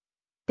work.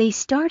 They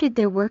started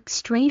their work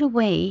straight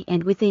away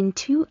and within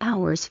 2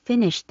 hours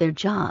finished their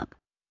job.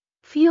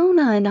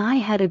 Fiona and I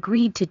had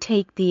agreed to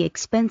take the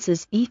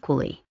expenses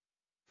equally.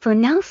 For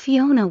now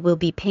Fiona will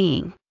be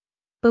paying.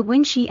 But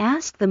when she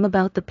asked them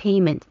about the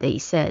payment, they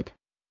said,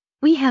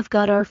 "We have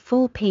got our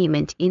full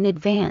payment in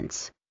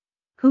advance."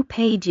 Who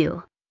paid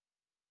you?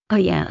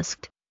 I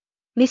asked.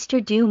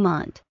 Mr.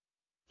 Dumont.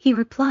 He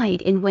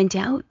replied and went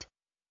out.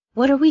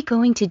 What are we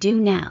going to do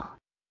now?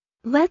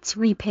 Let's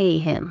repay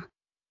him.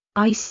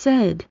 I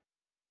said.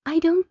 I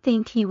don't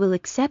think he will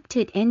accept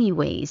it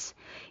anyways.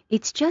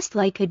 It's just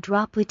like a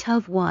droplet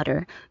of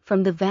water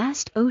from the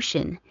vast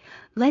ocean.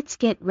 Let's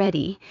get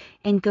ready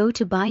and go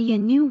to buy a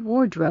new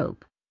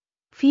wardrobe.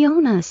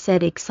 Fiona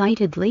said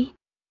excitedly.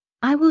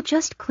 I will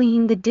just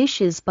clean the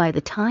dishes by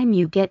the time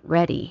you get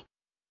ready,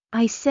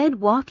 I said,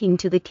 walking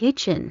to the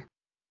kitchen.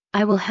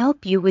 I will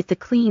help you with the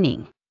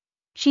cleaning.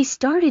 She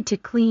started to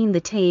clean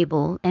the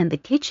table and the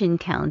kitchen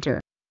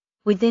counter.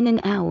 Within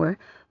an hour,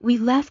 we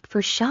left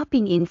for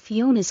shopping in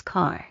Fiona's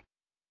car.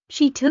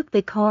 She took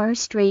the car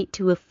straight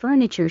to a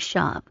furniture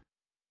shop.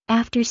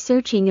 After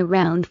searching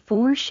around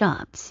 4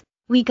 shops,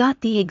 we got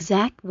the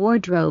exact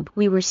wardrobe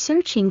we were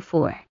searching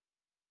for.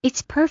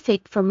 It's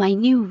perfect for my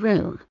new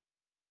room.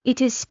 It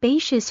is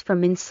spacious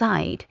from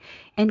inside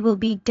and will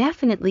be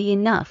definitely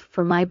enough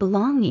for my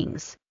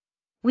belongings.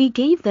 We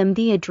gave them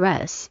the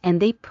address and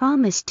they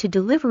promised to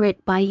deliver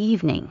it by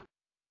evening.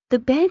 The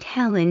bed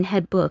Helen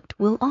had booked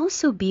will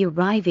also be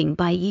arriving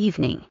by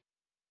evening.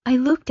 I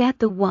looked at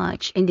the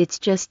watch and it's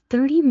just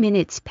 30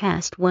 minutes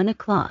past 1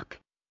 o'clock.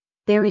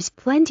 There is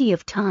plenty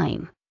of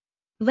time.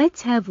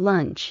 Let's have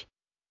lunch,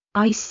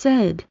 I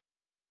said.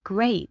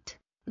 Great.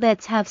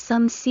 Let's have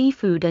some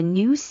seafood. A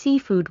new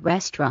seafood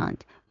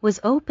restaurant was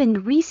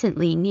opened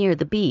recently near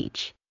the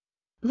beach.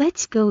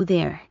 Let's go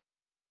there,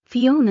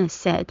 Fiona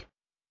said.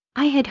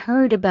 I had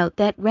heard about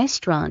that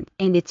restaurant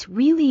and it's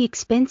really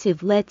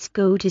expensive. Let's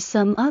go to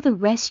some other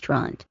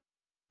restaurant,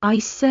 I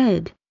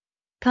said.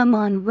 Come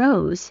on,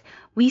 Rose,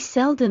 we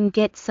seldom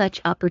get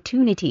such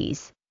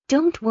opportunities.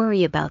 Don't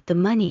worry about the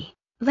money.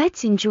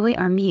 Let's enjoy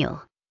our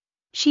meal,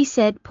 she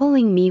said,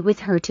 pulling me with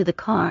her to the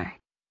car.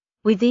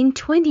 Within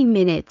 20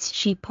 minutes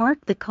she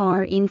parked the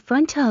car in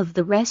front of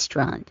the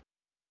restaurant.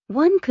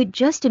 One could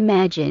just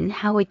imagine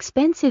how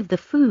expensive the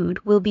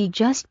food will be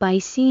just by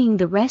seeing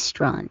the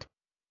restaurant.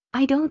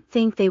 I don't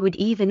think they would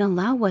even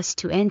allow us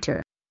to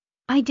enter.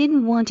 I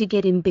didn't want to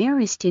get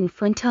embarrassed in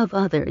front of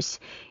others,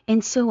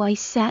 and so I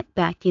sat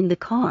back in the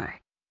car.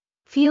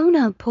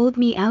 Fiona pulled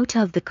me out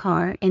of the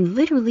car and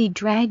literally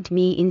dragged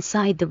me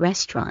inside the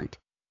restaurant.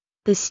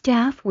 The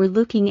staff were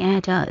looking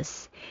at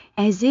us,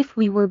 as if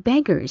we were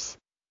beggars.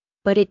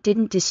 But it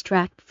didn't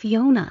distract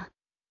Fiona.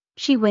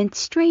 She went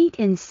straight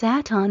and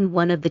sat on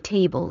one of the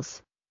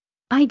tables.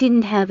 I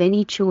didn't have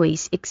any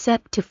choice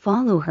except to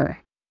follow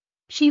her.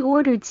 She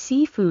ordered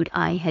seafood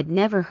I had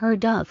never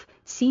heard of,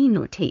 seen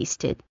or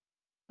tasted.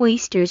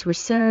 Oysters were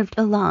served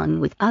along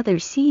with other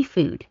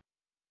seafood.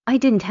 I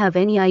didn't have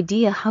any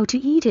idea how to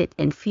eat it,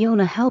 and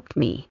Fiona helped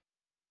me.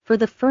 For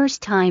the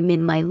first time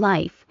in my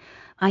life,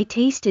 I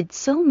tasted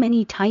so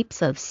many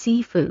types of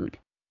seafood.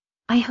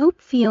 I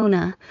hope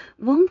Fiona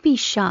won't be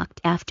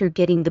shocked after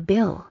getting the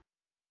bill.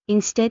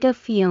 Instead of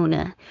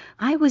Fiona,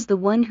 I was the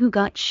one who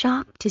got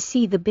shocked to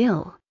see the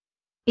bill.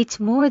 It's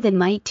more than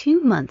my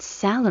 2 months'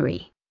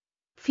 salary.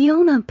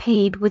 Fiona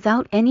paid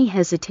without any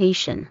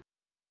hesitation.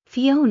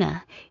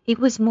 Fiona, it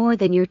was more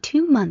than your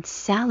 2 months'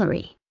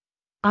 salary.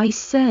 I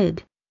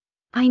said.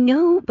 I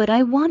know, but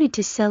I wanted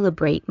to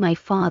celebrate. My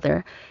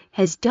father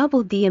has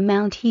doubled the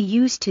amount he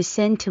used to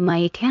send to my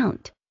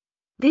account.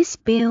 This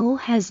bill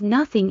has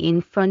nothing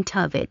in front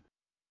of it.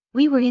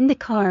 We were in the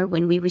car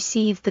when we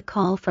received the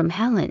call from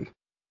Helen.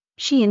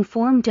 She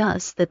informed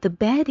us that the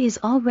bed is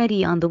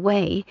already on the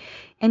way,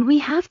 and we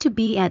have to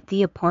be at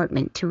the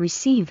apartment to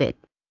receive it.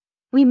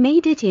 We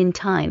made it in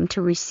time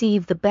to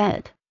receive the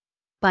bed.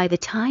 By the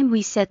time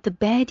we set the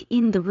bed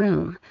in the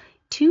room,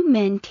 2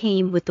 men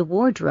came with the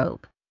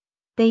wardrobe.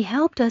 They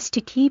helped us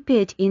to keep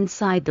it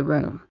inside the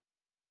room.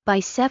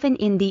 By 7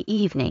 in the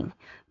evening,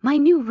 my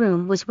new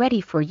room was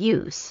ready for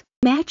use.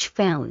 Match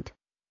found.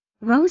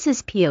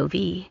 Rose's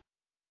POV.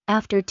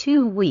 After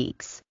 2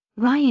 weeks,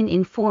 Ryan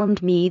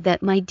informed me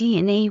that my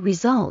DNA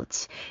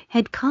results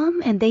had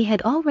come and they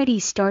had already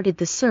started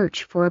the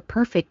search for a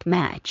perfect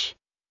match.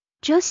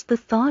 Just the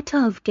thought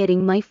of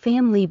getting my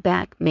family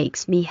back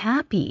makes me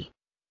happy.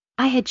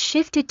 I had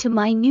shifted to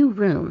my new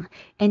room,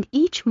 and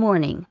each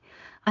morning,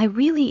 I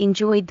really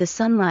enjoyed the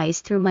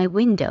sunrise through my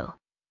window.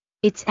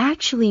 It's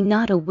actually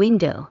not a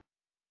window.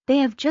 They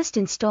have just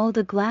installed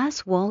a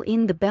glass wall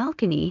in the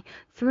balcony,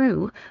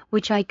 through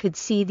which I could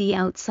see the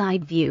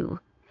outside view,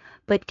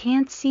 but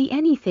can't see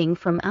anything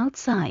from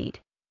outside.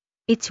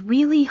 It's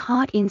really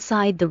hot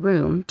inside the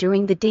room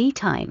during the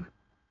daytime,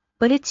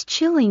 but it's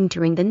chilling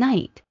during the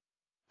night.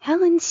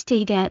 Helen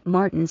stayed at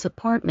Martin's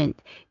apartment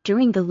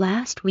during the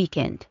last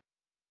weekend.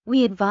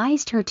 We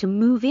advised her to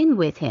move in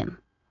with him,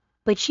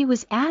 but she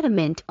was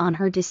adamant on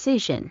her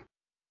decision.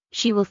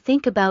 She will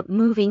think about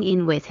moving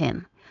in with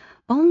him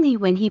only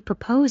when he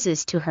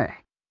proposes to her.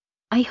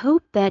 I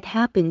hope that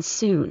happens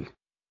soon.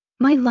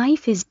 My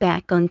life is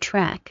back on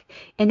track,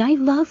 and I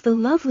love the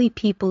lovely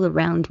people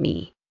around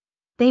me.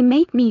 They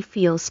make me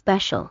feel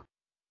special.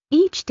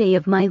 Each day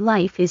of my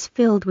life is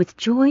filled with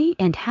joy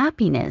and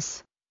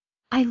happiness.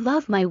 I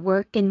love my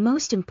work, and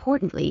most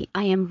importantly,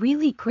 I am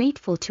really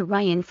grateful to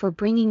Ryan for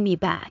bringing me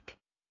back.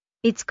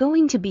 It's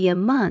going to be a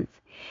month,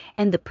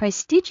 and the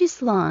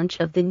prestigious launch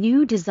of the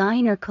new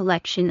designer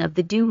collection of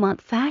the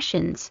Dumont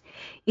fashions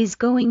is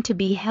going to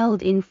be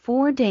held in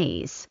 4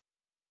 days.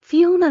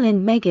 Fiona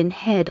and Megan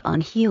head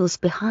on heels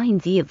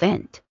behind the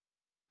event.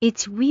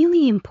 It's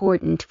really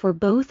important for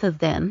both of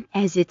them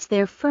as it's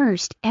their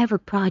first ever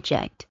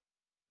project.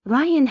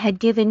 Ryan had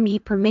given me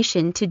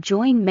permission to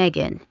join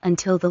Megan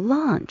until the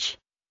launch.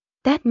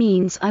 That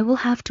means I will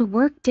have to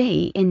work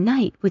day and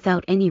night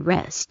without any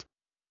rest.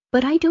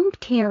 But I don't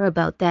care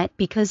about that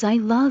because I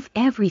love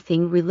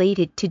everything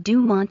related to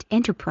Dumont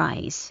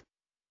Enterprises.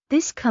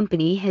 This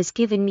company has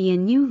given me a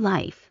new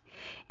life,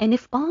 and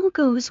if all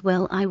goes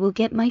well, I will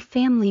get my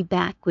family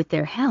back with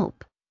their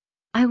help.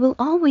 I will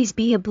always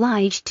be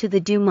obliged to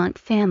the Dumont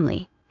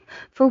family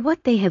for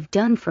what they have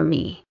done for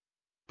me.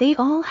 They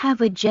all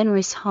have a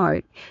generous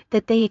heart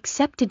that they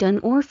accepted an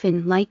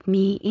orphan like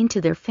me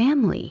into their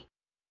family.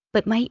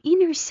 But my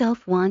inner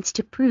self wants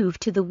to prove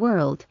to the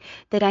world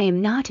that I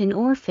am not an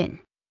orphan.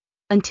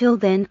 Until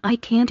then, I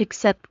can't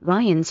accept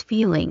Ryan's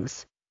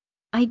feelings.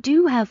 I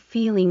do have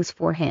feelings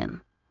for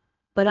him,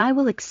 but I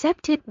will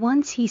accept it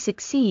once he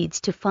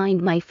succeeds to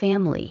find my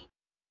family.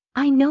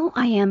 I know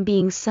I am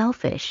being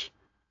selfish,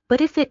 but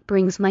if it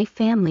brings my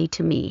family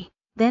to me,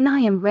 then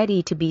I am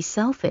ready to be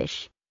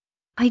selfish.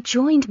 I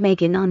joined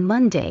Megan on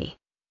Monday.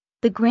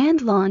 The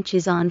grand launch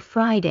is on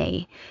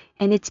Friday,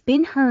 and it's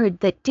been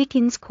heard that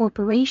Dickens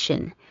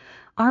Corporation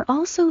are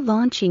also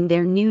launching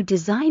their new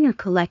designer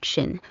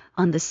collection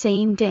on the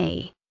same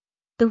day.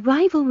 The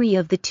rivalry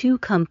of the two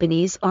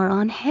companies are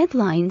on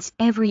headlines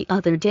every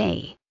other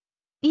day.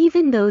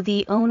 Even though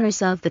the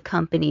owners of the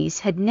companies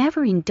had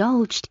never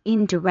indulged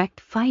in direct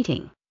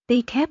fighting,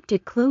 they kept a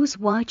close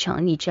watch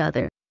on each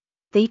other.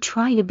 They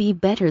try to be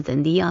better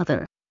than the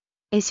other.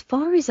 As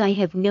far as I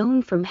have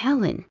known from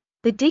Helen,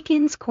 the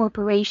Dickens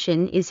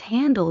Corporation is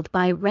handled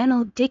by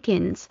Reynold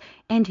Dickens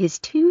and his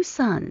 2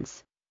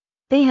 sons.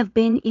 They have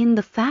been in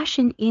the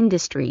fashion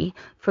industry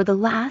for the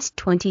last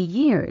 20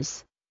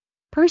 years.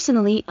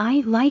 Personally,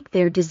 I like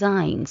their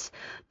designs,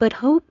 but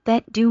hope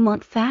that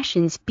Dumont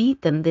Fashions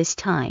beat them this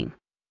time.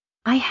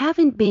 I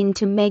haven't been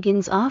to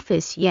Megan's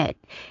office yet,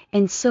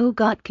 and so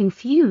got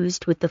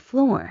confused with the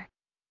floor.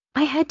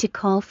 I had to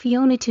call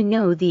Fiona to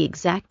know the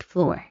exact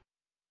floor.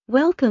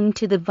 "Welcome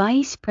to the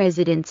Vice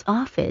President's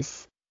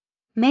office."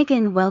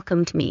 Megan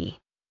welcomed me.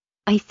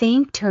 I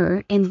thanked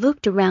her and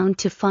looked around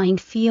to find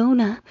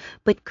Fiona,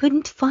 but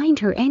couldn't find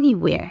her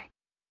anywhere.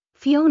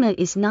 Fiona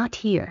is not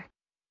here.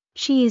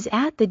 She is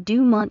at the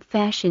Dumont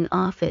fashion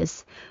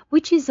office,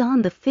 which is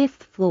on the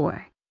 5th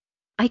floor.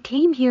 I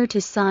came here to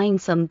sign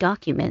some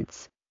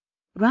documents.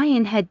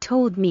 Ryan had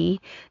told me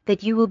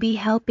that you will be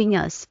helping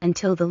us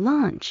until the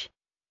launch.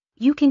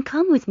 You can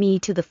come with me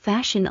to the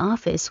fashion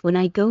office when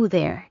I go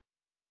there.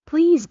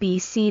 Please be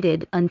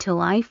seated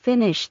until I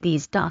finish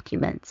these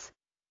documents,"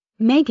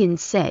 Megan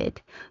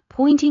said,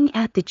 pointing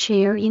at the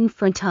chair in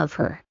front of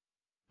her.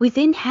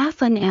 Within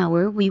half an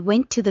hour we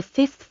went to the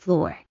 5th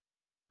floor.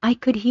 I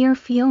could hear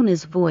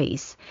Fiona's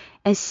voice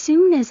as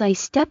soon as I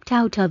stepped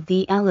out of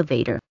the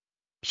elevator.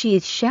 She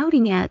is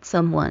shouting at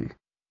someone.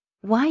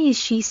 Why is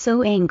she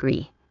so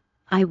angry?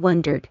 I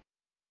wondered.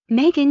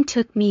 Megan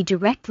took me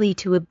directly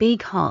to a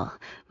big hall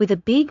with a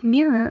big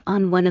mirror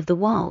on one of the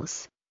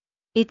walls.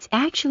 It's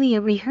actually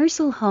a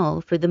rehearsal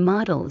hall for the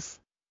models.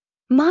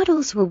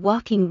 Models were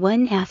walking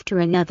one after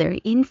another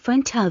in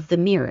front of the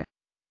mirror.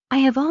 I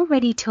have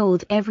already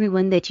told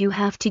everyone that you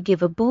have to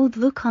give a bold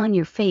look on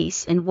your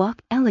face and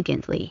walk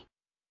elegantly.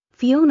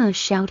 Fiona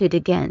shouted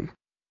again.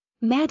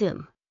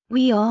 Madam,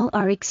 we all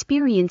are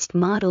experienced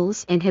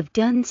models and have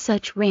done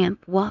such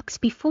ramp walks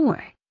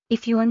before.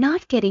 If you are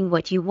not getting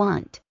what you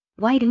want,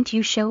 why don't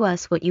you show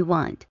us what you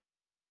want?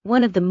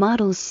 One of the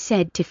models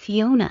said to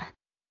Fiona.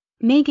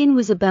 Megan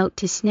was about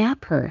to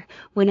snap her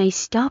when I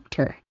stopped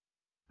her.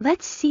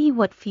 Let's see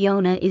what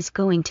Fiona is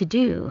going to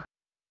do.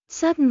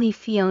 Suddenly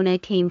Fiona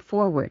came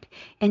forward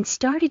and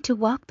started to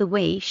walk the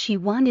way she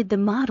wanted the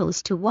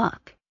models to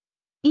walk.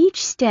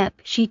 Each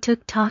step she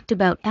took talked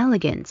about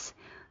elegance,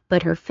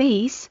 but her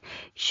face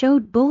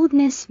showed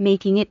boldness,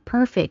 making it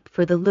perfect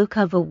for the look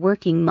of a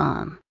working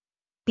mom.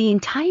 The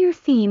entire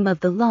theme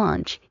of the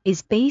launch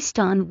is based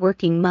on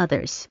working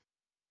mothers.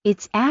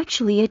 It's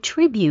actually a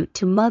tribute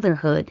to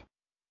motherhood.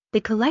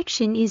 The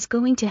collection is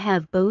going to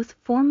have both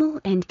formal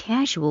and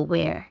casual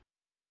wear.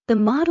 The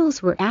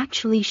models were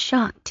actually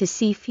shocked to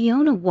see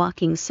Fiona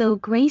walking so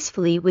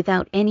gracefully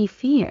without any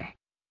fear.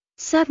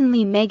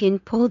 Suddenly Megan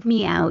pulled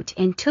me out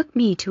and took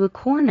me to a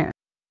corner.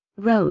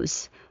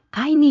 Rose,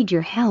 I need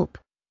your help,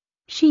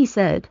 she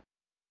said.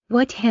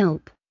 What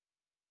help?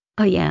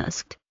 I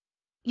asked.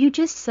 You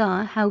just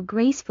saw how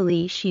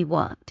gracefully she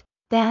walked.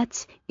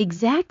 That's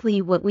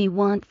exactly what we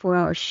want for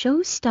our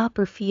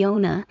showstopper.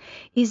 Fiona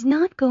is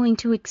not going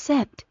to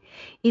accept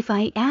if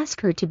I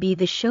ask her to be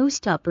the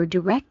showstopper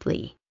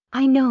directly.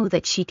 I know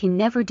that she can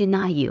never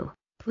deny you.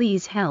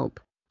 Please help.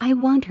 I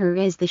want her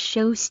as the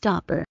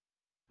showstopper.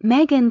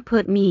 Megan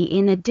put me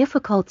in a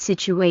difficult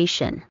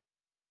situation.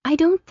 I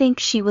don't think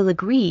she will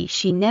agree.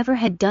 She never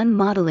had done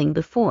modeling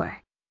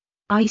before,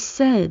 I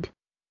said.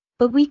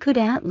 But we could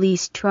at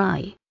least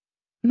try,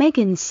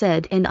 Megan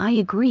said, and I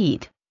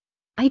agreed.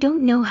 I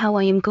don't know how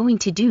I am going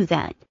to do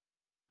that.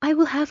 I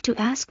will have to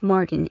ask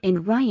Martin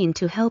and Ryan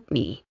to help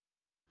me.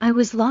 I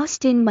was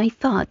lost in my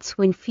thoughts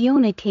when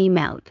Fiona came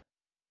out.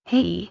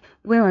 Hey,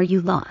 where are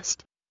you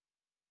lost?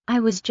 I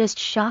was just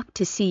shocked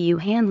to see you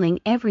handling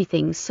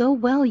everything so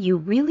well. You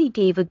really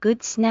gave a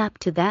good snap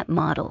to that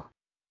model,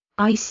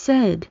 I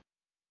said.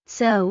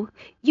 So,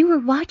 you were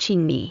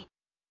watching me?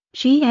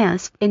 She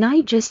asked, and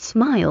I just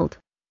smiled.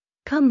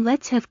 Come,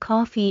 let's have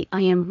coffee.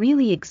 I am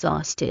really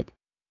exhausted,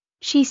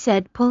 she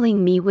said,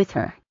 pulling me with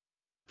her.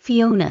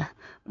 Fiona,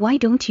 why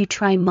don't you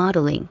try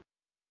modeling?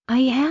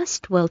 I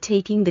asked while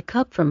taking the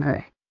cup from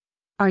her.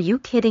 Are you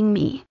kidding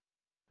me?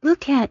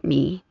 Look at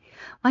me.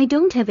 I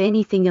don't have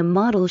anything a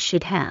model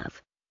should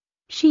have,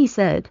 she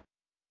said.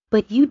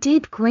 But you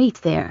did great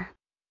there.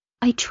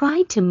 I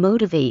tried to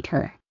motivate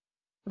her.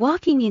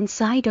 Walking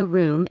inside a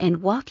room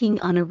and walking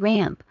on a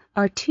ramp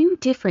are two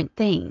different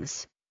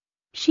things,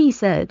 she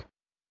said.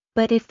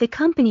 But if the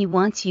company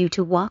wants you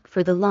to walk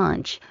for the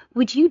launch,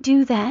 would you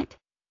do that?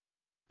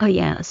 I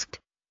asked.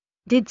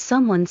 Did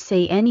someone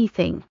say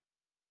anything?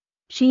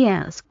 She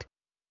asked.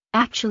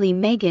 Actually,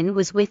 Megan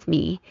was with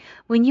me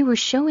when you were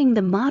showing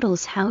the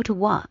models how to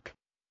walk.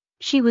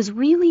 She was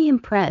really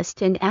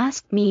impressed and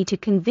asked me to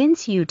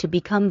convince you to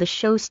become the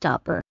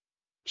showstopper.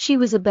 She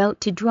was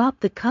about to drop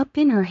the cup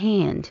in her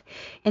hand,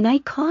 and I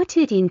caught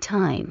it in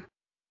time.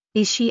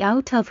 Is she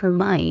out of her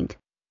mind?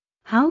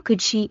 How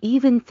could she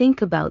even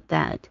think about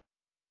that?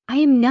 I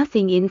am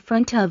nothing in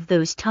front of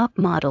those top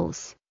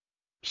models,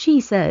 she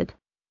said.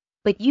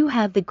 But you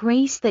have the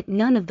grace that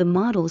none of the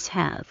models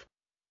have.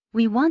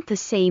 We want the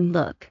same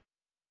look,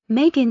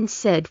 Megan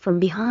said from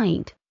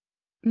behind.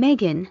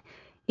 Megan,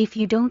 if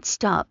you don't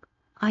stop,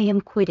 I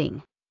am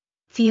quitting.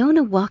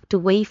 Fiona walked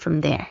away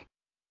from there.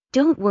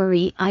 Don't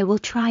worry, I will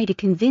try to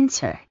convince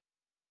her,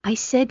 I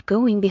said,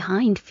 going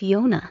behind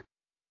Fiona.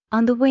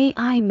 On the way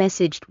I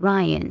messaged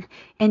Ryan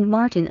and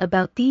Martin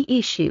about the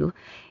issue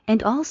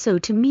and also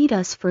to meet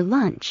us for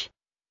lunch.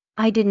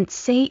 I didn't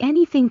say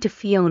anything to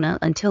Fiona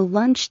until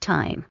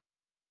lunchtime.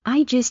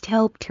 I just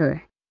helped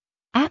her.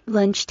 At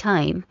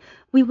lunchtime,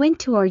 we went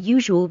to our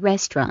usual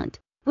restaurant,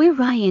 where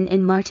Ryan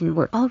and Martin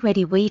were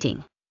already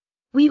waiting.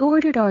 We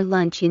ordered our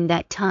lunch in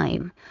that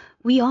time.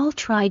 We all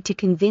tried to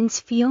convince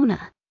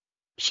Fiona.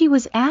 She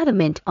was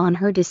adamant on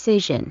her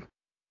decision.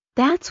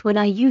 That's when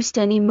I used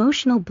an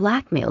emotional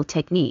blackmail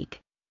technique.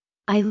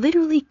 I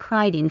literally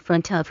cried in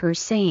front of her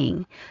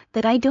saying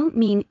that I don't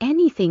mean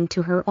anything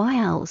to her or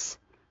else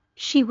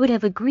she would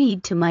have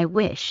agreed to my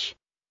wish.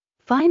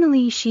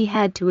 Finally, she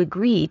had to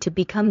agree to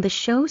become the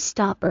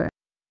showstopper.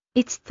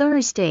 It's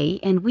Thursday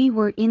and we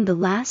were in the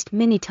last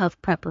minute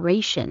of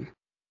preparation.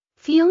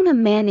 Fiona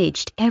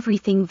managed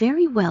everything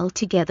very well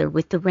together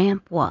with the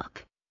ramp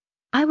walk.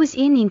 I was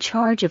in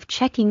charge of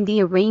checking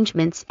the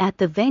arrangements at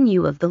the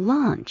venue of the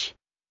launch.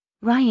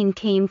 Ryan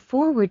came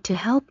forward to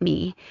help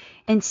me,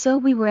 and so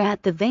we were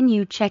at the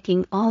venue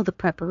checking all the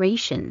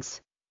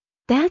preparations.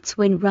 That's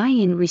when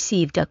Ryan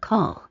received a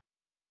call.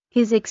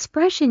 His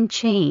expression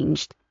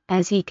changed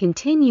as he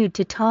continued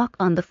to talk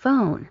on the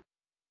phone.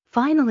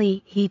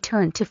 Finally, he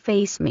turned to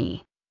face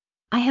me.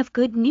 "I have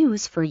good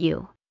news for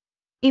you."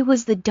 It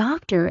was the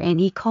doctor, and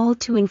he called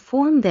to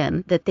inform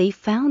them that they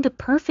found a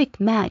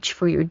perfect match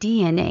for your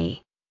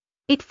DNA.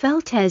 It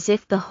felt as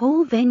if the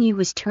whole venue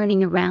was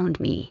turning around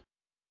me.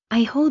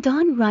 I hold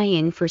on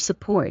Ryan for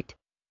support.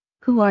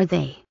 "Who are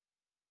they?"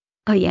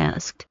 I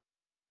asked.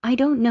 "I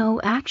don't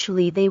know,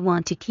 actually. They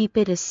want to keep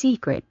it a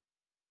secret.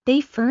 They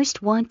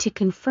first want to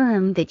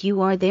confirm that you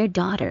are their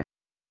daughter."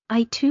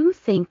 I too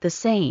think the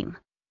same.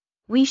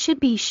 "We should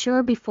be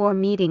sure before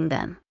meeting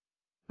them,"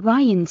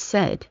 Ryan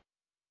said.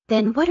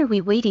 "Then what are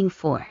we waiting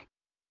for?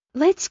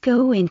 Let's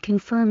go and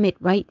confirm it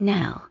right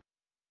now,"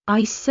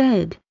 I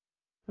said.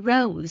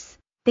 "Rose,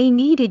 they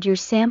needed your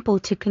sample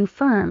to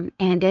confirm,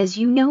 and as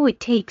you know, it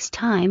takes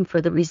time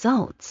for the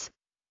results.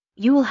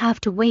 You will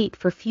have to wait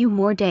for a few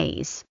more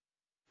days.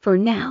 For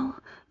now,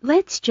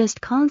 let's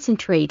just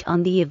concentrate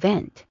on the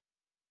event,"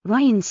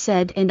 Ryan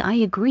said, and I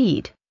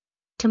agreed.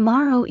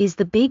 Tomorrow is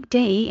the big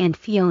day and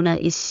Fiona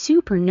is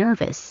super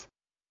nervous.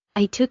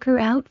 I took her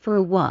out for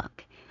a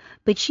walk,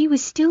 but she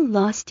was still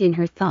lost in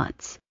her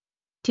thoughts.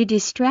 To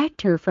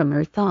distract her from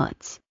her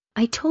thoughts,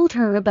 I told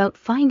her about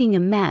finding a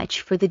match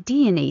for the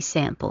DNA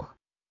sample.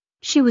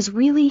 She was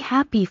really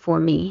happy for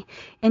me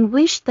and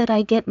wished that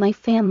I get my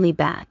family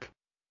back.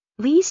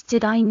 Least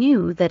did I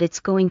knew that it's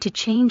going to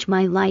change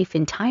my life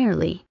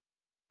entirely.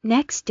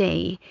 Next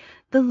day,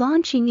 the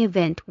launching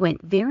event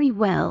went very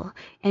well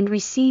and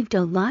received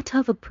a lot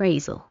of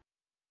appraisal.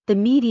 The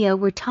media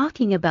were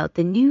talking about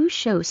the new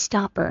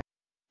showstopper.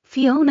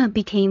 Fiona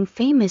became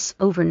famous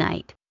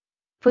overnight.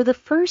 For the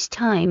first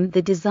time,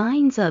 the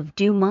designs of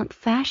Dumont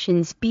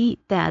fashions beat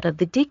that of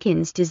the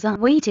Dickens design.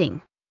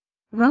 Waiting.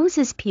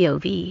 Rose's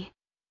POV.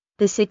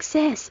 The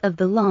success of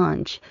the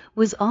launch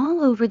was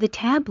all over the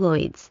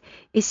tabloids,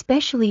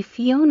 especially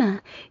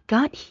Fiona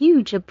got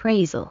huge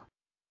appraisal.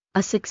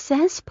 A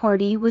success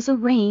party was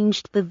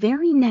arranged the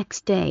very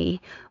next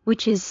day,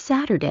 which is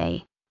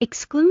Saturday,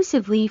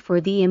 exclusively for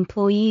the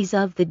employees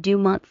of the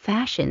Dumont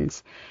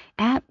fashions,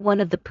 at one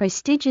of the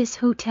prestigious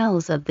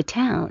hotels of the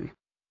town.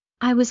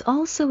 I was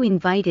also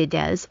invited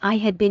as I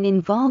had been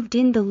involved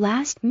in the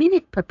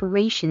last-minute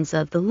preparations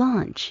of the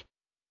launch.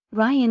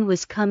 Ryan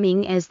was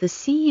coming as the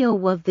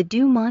CEO of the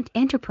Dumont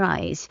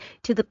Enterprise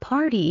to the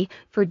party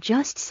for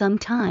just some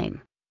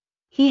time.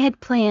 He had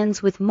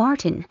plans with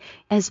Martin,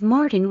 as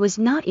Martin was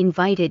not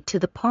invited to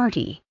the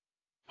party.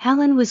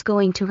 Helen was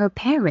going to her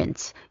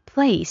parents'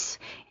 place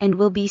and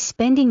will be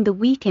spending the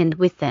weekend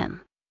with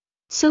them.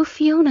 So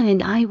Fiona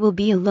and I will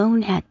be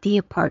alone at the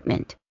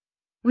apartment.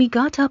 We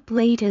got up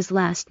late as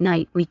last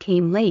night we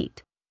came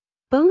late.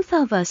 Both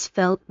of us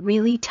felt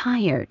really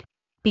tired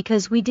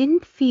because we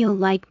didn't feel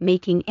like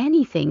making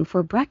anything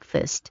for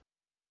breakfast.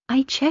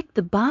 I checked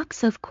the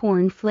box of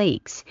corn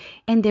flakes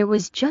and there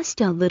was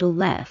just a little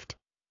left.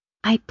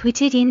 I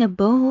put it in a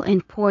bowl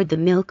and poured the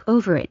milk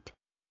over it.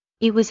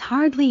 It was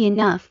hardly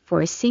enough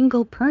for a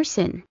single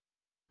person.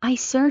 I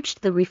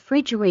searched the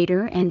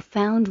refrigerator and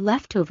found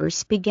leftover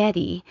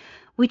spaghetti,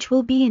 which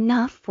will be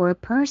enough for a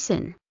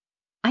person.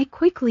 I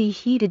quickly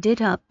heated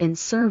it up and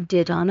served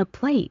it on a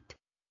plate.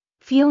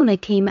 Fiona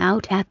came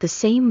out at the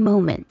same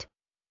moment.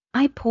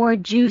 I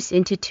poured juice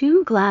into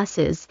 2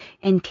 glasses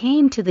and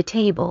came to the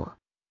table.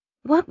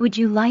 "What would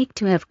you like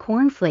to have,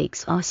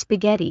 cornflakes or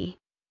spaghetti?"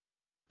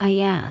 I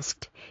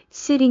asked,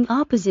 sitting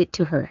opposite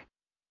to her.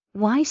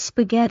 "Why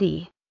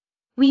spaghetti?"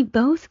 "We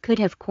both could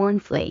have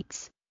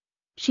cornflakes,"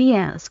 she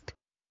asked.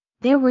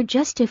 There were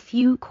just a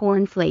few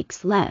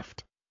cornflakes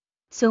left,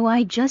 so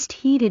I just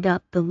heated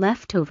up the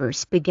leftover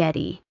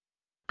spaghetti.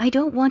 "I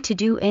don't want to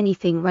do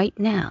anything right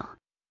now,"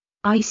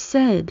 I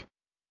said.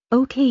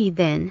 "Okay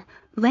then,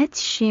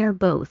 let's share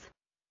both,"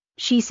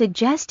 she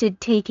suggested,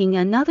 taking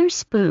another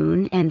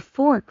spoon and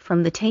fork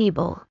from the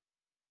table.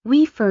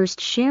 We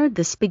first shared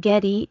the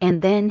spaghetti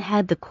and then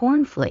had the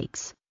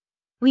cornflakes.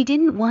 We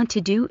didn't want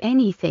to do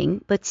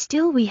anything, but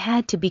still we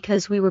had to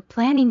because we were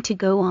planning to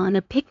go on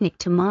a picnic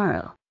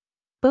tomorrow.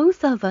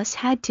 Both of us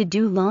had to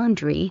do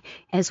laundry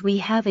as we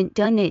haven't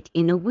done it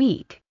in a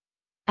week.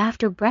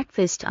 After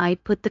breakfast, I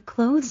put the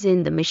clothes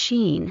in the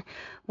machine,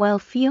 while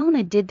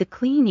Fiona did the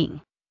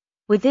cleaning.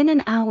 Within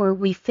an hour,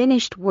 we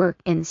finished work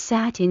and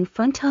sat in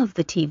front of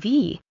the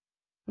TV.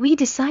 We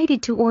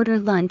decided to order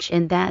lunch,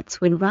 and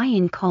that's when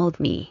Ryan called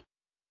me.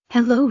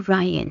 "Hello,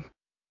 Ryan.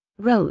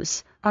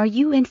 Rose, are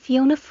you and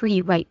Fiona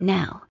free right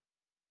now?"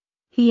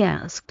 he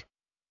asked.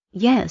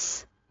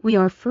 "Yes, we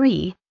are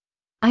free,"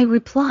 I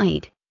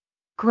replied.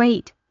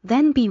 "Great,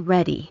 then be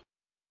ready.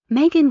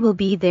 Megan will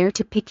be there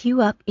to pick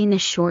you up in a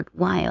short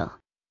while,"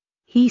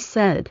 he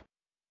said.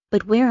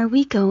 "But where are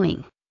we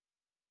going?"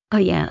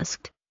 I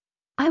asked.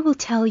 "I will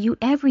tell you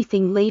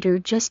everything later,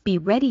 just be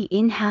ready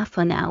in half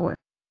an hour,"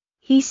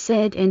 he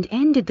said and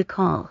ended the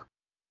call.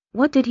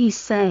 "What did he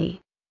say?"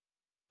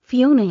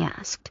 Fiona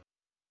asked.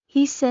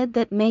 "He said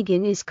that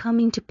Megan is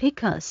coming to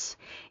pick us,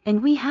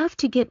 and we have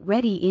to get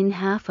ready in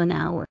half an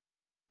hour."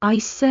 I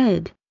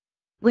said.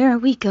 "Where are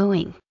we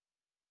going?"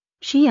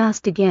 She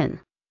asked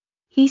again.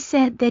 "He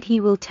said that he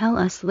will tell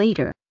us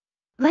later.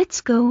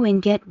 Let's go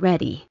and get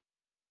ready."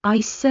 I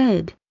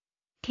said.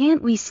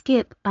 "Can't we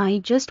skip? I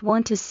just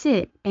want to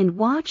sit and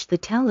watch the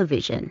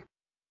television,"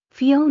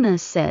 Fiona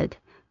said,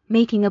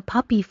 making a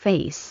puppy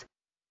face.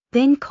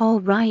 "Then call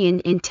Ryan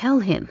and tell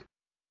him,"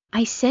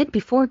 I said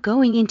before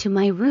going into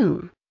my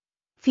room.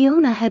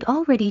 Fiona had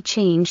already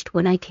changed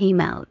when I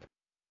came out.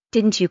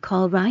 "Didn't you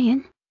call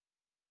Ryan?"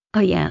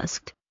 I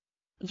asked.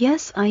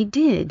 "Yes, I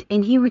did,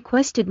 and he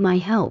requested my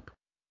help.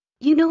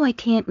 You know I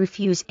can't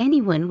refuse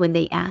anyone when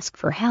they ask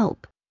for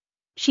help."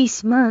 She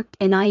smirked,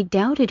 and I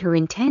doubted her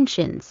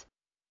intentions.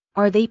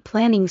 "Are they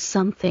planning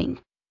something?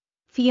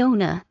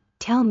 Fiona,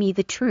 tell me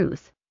the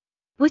truth.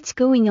 What's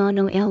going on,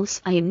 or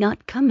else I am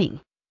not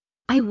coming,"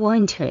 I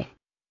warned her.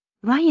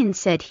 "Ryan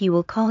said he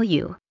will call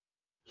you.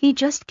 He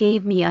just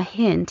gave me a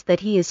hint that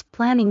he is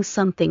planning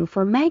something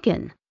for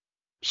Megan,"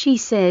 she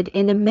said,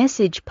 and a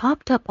message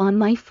popped up on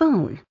my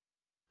phone.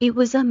 It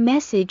was a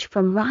message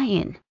from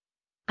Ryan.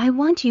 "I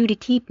want you to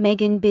keep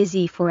Megan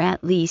busy for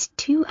at least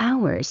 2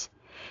 hours.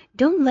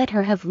 Don't let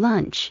her have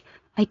lunch.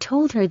 I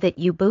told her that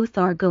you both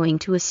are going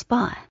to a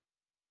spa.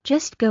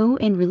 Just go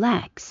and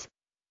relax.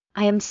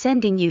 I am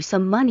sending you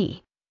some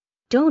money.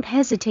 Don't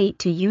hesitate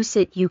to use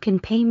it. You can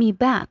pay me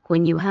back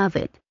when you have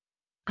it."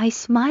 I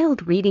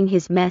smiled reading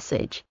his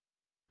message.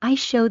 I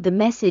showed the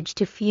message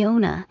to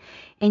Fiona,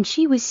 and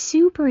she was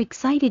super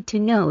excited to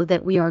know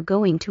that we are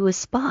going to a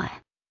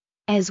spa.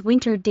 As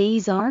winter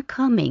days are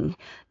coming,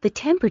 the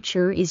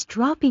temperature is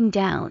dropping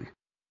down.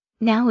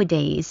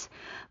 Nowadays,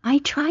 I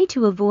try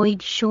to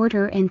avoid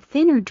shorter and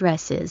thinner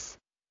dresses.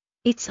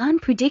 It's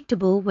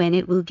unpredictable when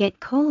it will get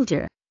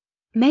colder.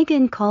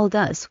 Megan called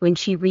us when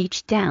she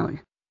reached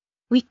down.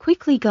 We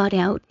quickly got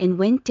out and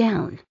went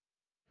down.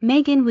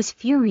 Megan was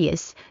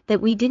furious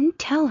that we didn't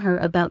tell her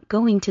about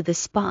going to the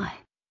spa.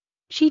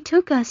 She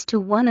took us to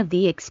one of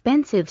the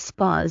expensive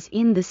spas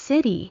in the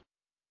city.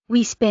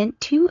 We spent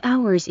 2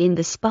 hours in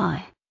the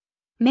spa.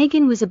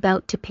 Megan was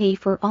about to pay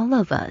for all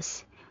of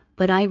us,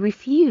 but I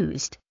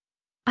refused.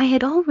 I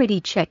had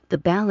already checked the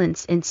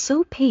balance and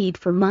so paid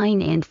for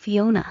mine and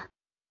Fiona.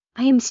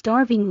 "I am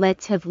starving,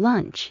 let's have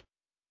lunch."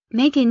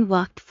 Megan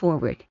walked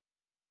forward.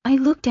 I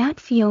looked at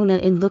Fiona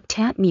and looked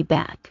at me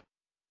back.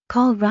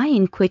 "Call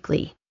Ryan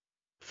quickly,"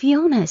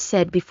 Fiona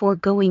said before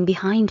going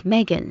behind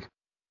Megan.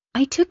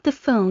 I took the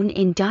phone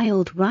and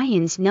dialed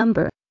Ryan's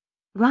number.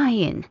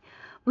 "Ryan,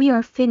 we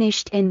are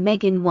finished and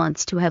Megan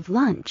wants to have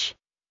lunch,"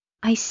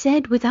 I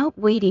said without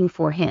waiting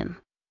for him.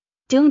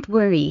 "Don't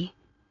worry,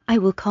 I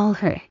will call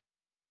her,"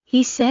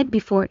 he said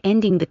before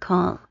ending the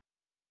call.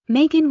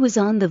 Megan was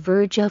on the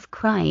verge of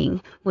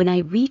crying when I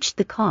reached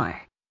the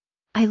car.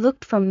 I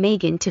looked from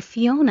Megan to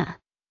Fiona.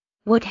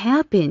 "What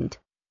happened?"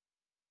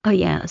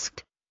 I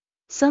asked.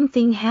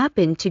 "Something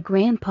happened to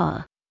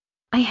Grandpa.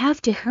 I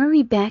have to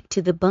hurry back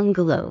to the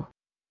bungalow,"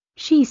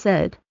 she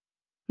said.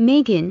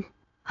 "Megan,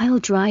 I'll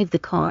drive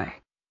the car,"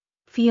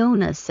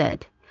 Fiona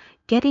said,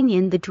 getting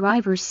in the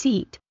driver's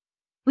seat.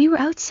 We were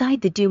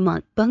outside the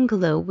Dumont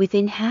bungalow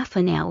within half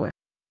an hour.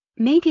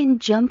 Megan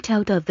jumped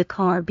out of the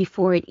car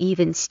before it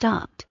even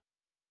stopped.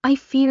 I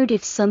feared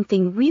if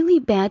something really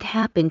bad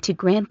happened to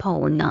Grandpa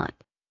or not.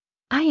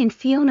 I and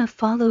Fiona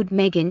followed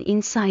Megan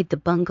inside the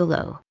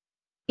bungalow.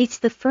 It's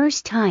the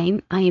first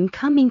time I am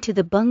coming to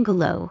the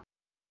bungalow.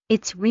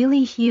 It's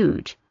really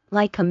huge,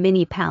 like a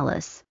mini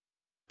palace.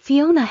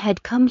 Fiona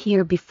had come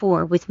here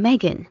before with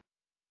Megan.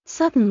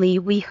 Suddenly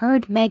we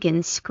heard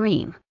Megan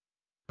scream.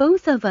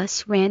 Both of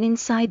us ran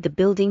inside the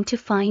building to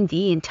find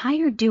the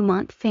entire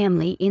Dumont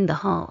family in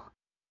the hall.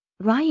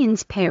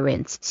 Ryan's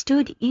parents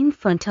stood in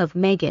front of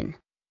Megan.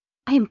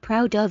 "I am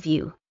proud of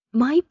you,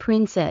 my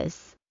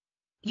princess.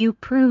 You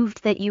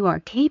proved that you are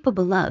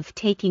capable of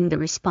taking the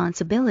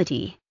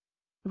responsibility,"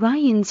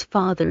 Ryan's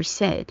father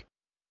said.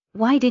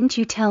 "Why didn't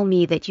you tell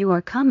me that you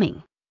are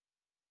coming?"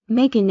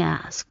 Megan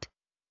asked.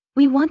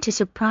 "We want to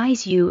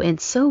surprise you,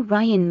 and so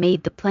Ryan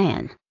made the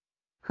plan,"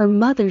 her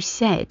mother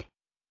said.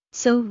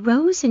 "So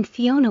Rose and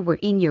Fiona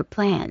were in your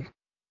plan?"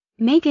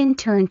 Megan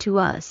turned to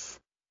us.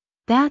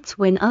 That's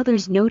when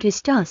others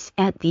noticed us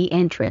at the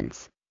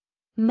entrance.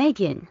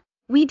 "Megan,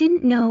 We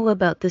didn't know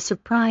about the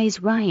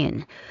surprise.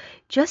 Ryan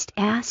just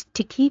asked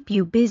to keep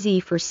you busy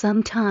for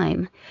some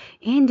time,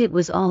 and it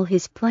was all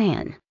his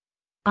plan.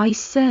 I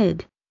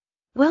said,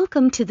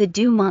 "Welcome to the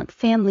Dumont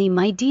family,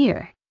 my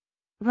dear."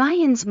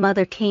 Ryan's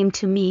mother came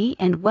to me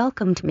and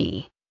welcomed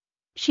me.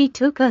 She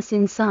took us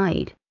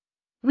inside.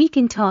 "We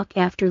can talk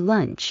after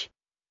lunch,"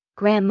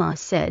 Grandma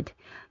said,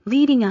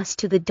 leading us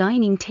to the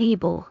dining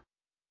table.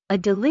 A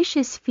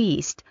delicious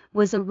feast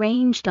was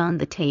arranged on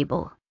the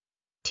table.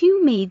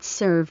 2 maids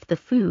served the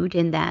food,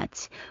 and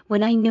that's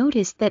when I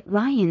noticed that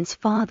Ryan's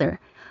father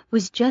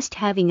was just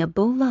having a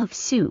bowl of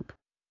soup.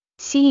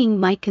 Seeing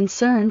my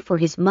concern for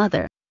his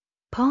mother,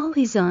 Paul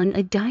is on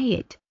a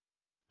diet.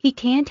 He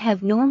can't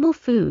have normal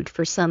food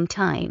for some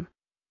time.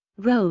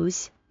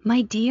 "Rose,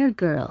 my dear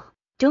girl,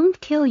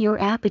 don't kill your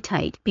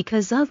appetite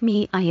because of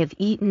me. I have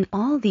eaten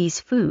all these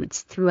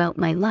foods throughout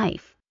my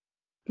life.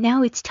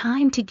 Now it's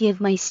time to give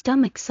my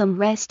stomach some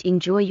rest.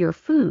 Enjoy your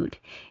food,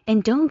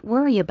 and don't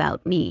worry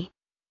about me,"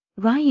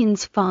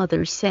 Ryan's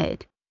father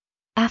said.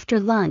 After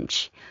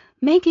lunch,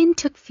 Megan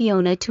took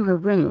Fiona to her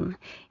room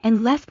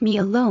and left me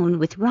alone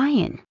with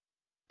Ryan.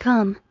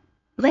 "Come,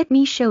 let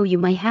me show you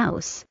my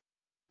house,"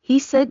 he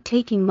said,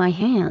 taking my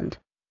hand.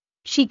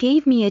 She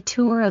gave me a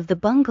tour of the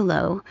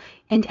bungalow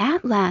and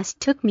at last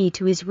took me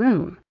to his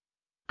room.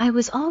 I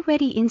was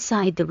already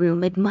inside the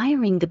room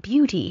admiring the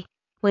beauty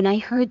when I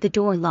heard the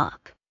door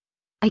lock.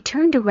 I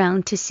turned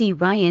around to see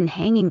Ryan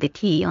hanging the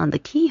key on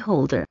the key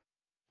holder.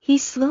 He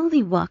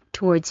slowly walked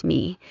towards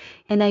me,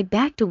 and I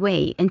backed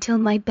away until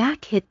my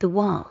back hit the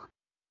wall.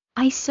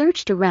 I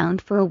searched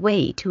around for a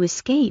way to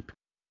escape.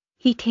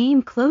 He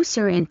came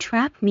closer and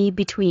trapped me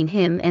between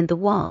him and the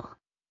wall.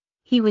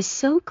 He was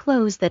so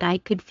close that I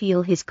could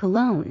feel his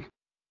cologne.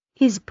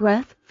 His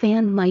breath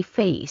fanned my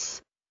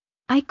face.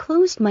 I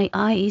closed my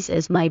eyes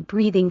as my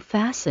breathing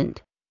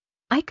fastened.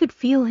 I could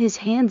feel his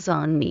hands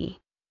on me.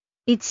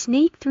 It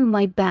snaked through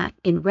my back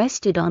and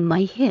rested on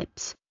my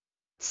hips.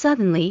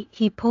 Suddenly,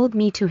 he pulled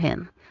me to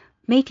him,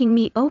 making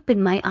me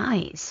open my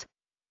eyes.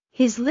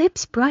 His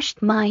lips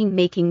brushed mine,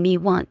 making me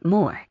want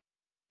more.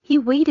 He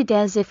waited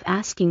as if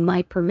asking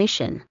my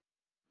permission.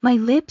 My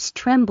lips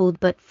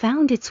trembled but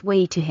found its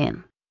way to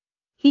him.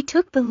 He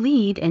took the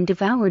lead and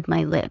devoured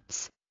my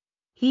lips.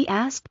 He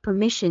asked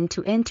permission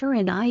to enter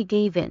and I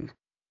gave in.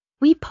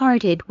 We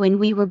parted when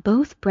we were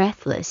both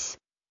breathless.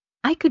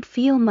 I could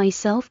feel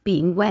myself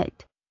being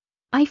wet.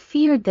 I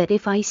feared that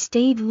if I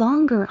stayed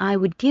longer I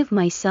would give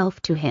myself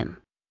to him.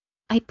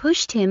 I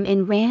pushed him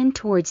and ran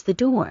towards the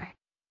door.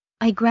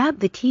 I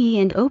grabbed the key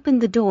and opened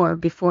the door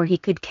before he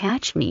could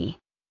catch me.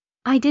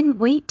 I didn't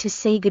wait to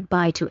say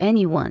goodbye to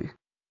anyone.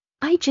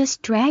 I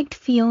just dragged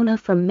Fiona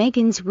from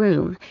Megan's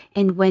room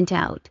and went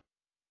out.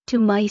 To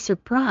my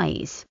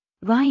surprise,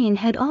 Ryan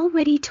had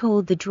already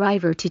told the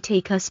driver to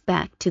take us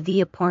back to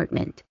the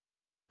apartment.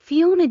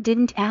 Fiona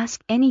didn't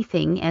ask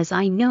anything, as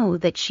I know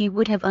that she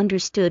would have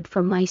understood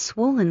from my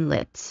swollen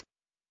lips.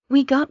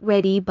 We got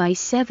ready by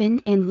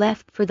 7 and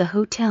left for the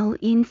hotel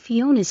in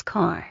Fiona's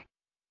car.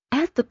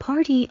 At the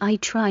party I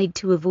tried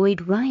to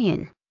avoid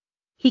Ryan.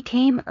 He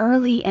came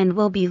early and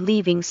will be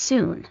leaving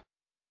soon.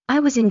 I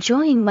was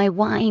enjoying my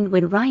wine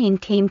when Ryan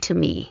came to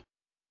me.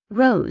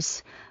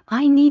 "Rose,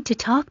 I need to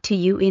talk to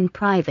you in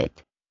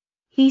private,"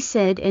 he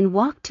said and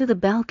walked to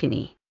the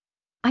balcony.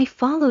 I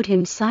followed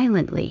him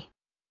silently.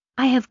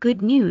 "I have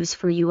good news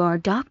for you. Our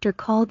doctor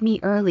called me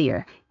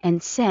earlier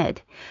and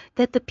said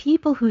that the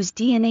people whose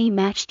DNA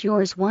matched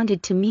yours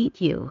wanted to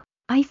meet you.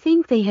 I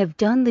think they have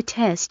done the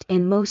test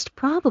and most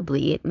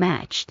probably it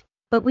matched,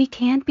 but we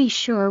can't be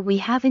sure. We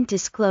haven't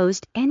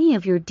disclosed any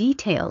of your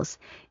details,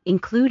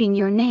 including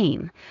your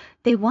name.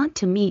 They want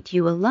to meet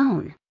you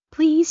alone.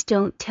 Please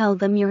don't tell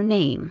them your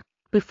name.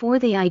 Before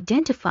they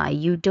identify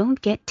you,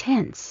 don't get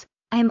tense.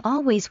 I'm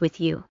always with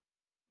you,"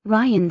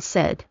 Ryan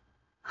said,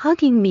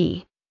 hugging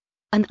me.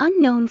 An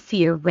unknown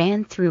fear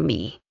ran through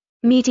me.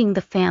 Meeting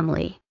the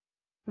family.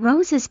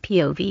 Rose's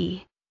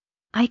POV.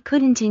 I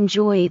couldn't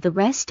enjoy the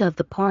rest of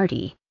the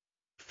party.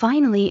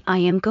 Finally, I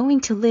am going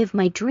to live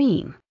my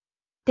dream.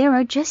 There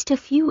are just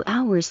a few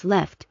hours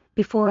left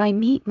before I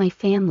meet my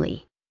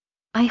family.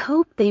 I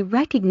hope they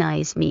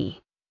recognize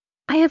me.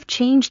 I have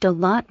changed a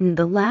lot in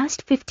the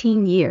last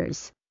 15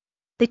 years.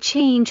 The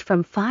change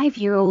from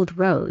 5-year-old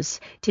Rose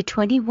to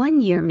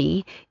 21-year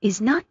me is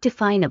not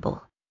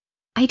definable.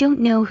 I don't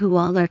know who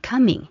all are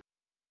coming.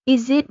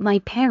 Is it my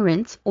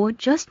parents or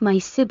just my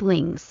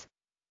siblings?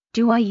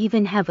 Do I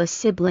even have a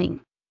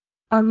sibling?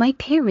 Are my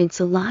parents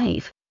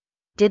alive?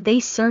 Did they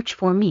search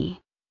for me?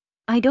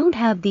 I don't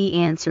have the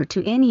answer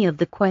to any of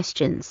the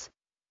questions.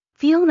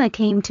 Fiona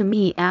came to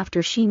me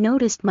after she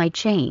noticed my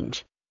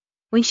change.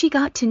 When she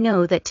got to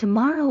know that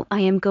tomorrow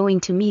I am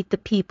going to meet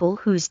the people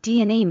whose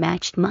DNA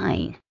matched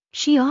mine,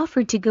 she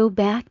offered to go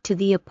back to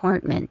the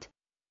apartment.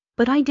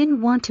 But I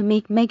didn't want to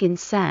make Megan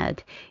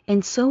sad,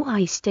 and so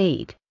I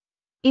stayed.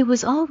 It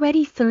was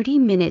already 30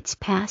 minutes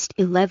past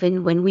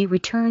 11 when we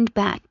returned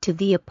back to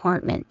the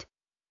apartment.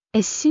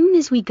 As soon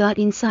as we got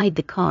inside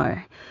the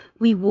car,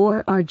 we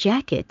wore our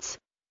jackets.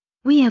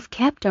 We have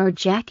kept our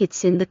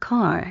jackets in the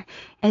car,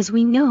 as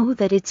we know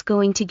that it's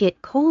going to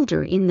get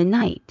colder in the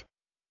night.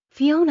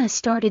 Fiona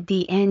started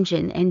the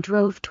engine and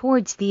drove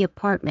towards the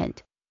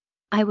apartment.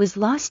 I was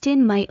lost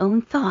in my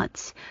own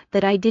thoughts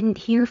that I didn't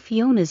hear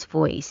Fiona's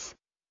voice.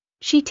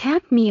 She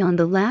tapped me on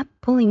the lap,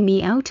 pulling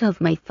me out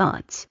of my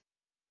thoughts.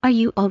 "Are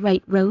you all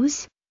right,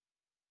 Rose?"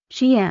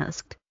 she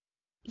asked.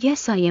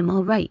 "Yes, I am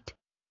all right.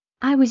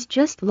 I was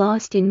just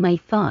lost in my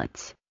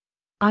thoughts,"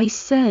 I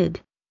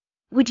said.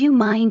 "Would you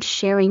mind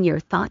sharing your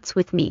thoughts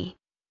with me?"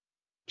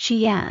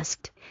 she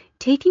asked,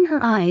 taking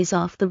her eyes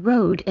off the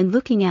road and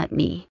looking at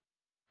me.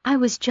 "I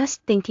was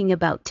just thinking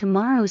about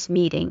tomorrow's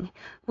meeting.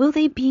 Will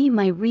they be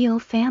my real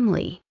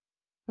family?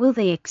 Will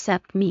they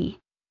accept me?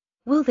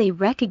 Will they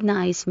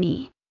recognize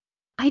me?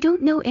 I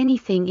don't know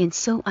anything, and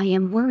so I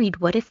am worried.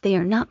 What if they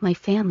are not my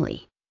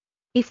family?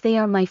 If they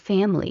are my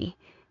family,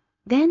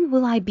 then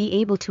will I be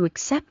able to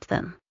accept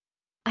them?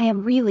 I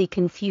am really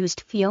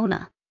confused,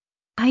 Fiona."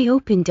 I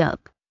opened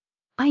up.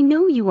 "I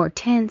know you are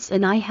tense,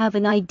 and I have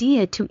an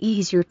idea to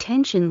ease your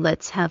tension.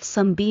 Let's have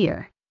some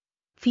beer,"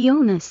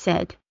 Fiona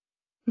said.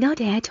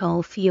 "Not at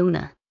all,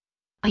 Fiona.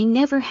 I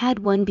never had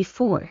one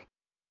before,"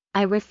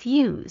 I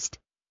refused.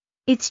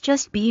 "It's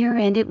just beer,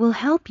 and it will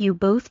help you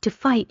both to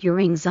fight your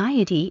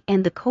anxiety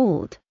and the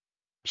cold,"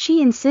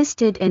 she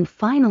insisted, and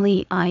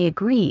finally I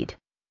agreed.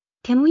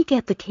 "Can we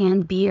get the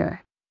canned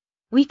beer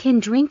we can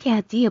drink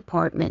at the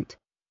apartment?"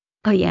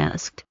 I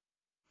asked.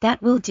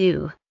 "That will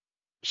do,"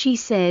 she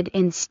said,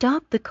 and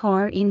stopped the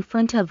car in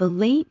front of a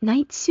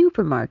late-night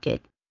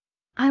supermarket.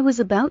 I was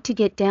about to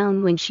get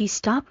down when she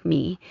stopped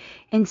me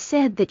and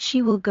said that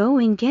she will go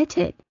and get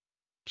it.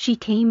 She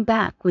came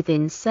back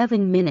within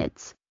 7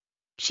 minutes.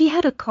 She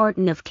had a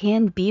carton of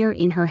canned beer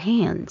in her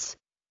hands.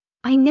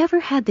 I never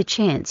had the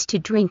chance to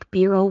drink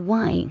beer or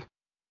wine.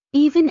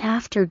 Even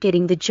after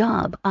getting the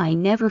job, I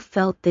never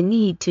felt the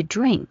need to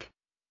drink.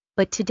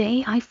 But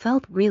today I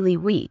felt really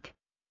weak.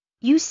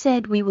 "You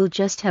said we will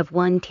just have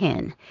one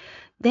can.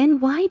 Then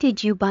why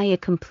did you buy a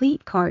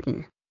complete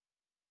carton?"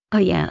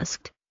 I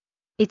asked.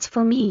 "It's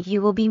for me.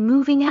 You will be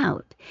moving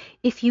out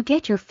if you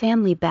get your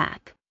family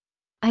back.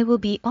 I will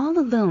be all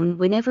alone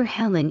whenever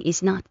Helen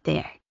is not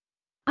there.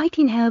 I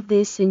can have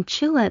this and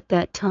chill at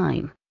that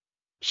time,"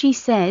 she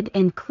said,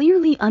 and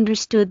clearly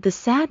understood the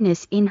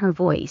sadness in her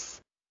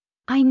voice.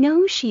 "I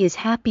know she is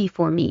happy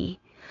for me,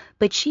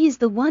 but she is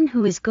the one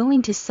who is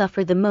going to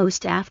suffer the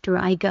most after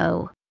I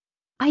go."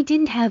 I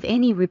didn't have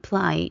any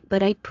reply,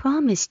 but I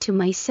promised to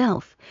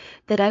myself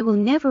that I will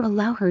never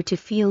allow her to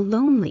feel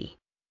lonely.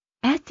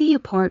 At the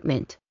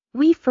apartment,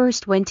 we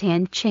first went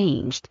and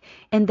changed,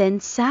 and then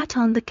sat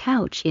on the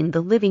couch in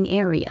the living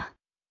area.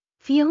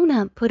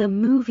 Fiona put a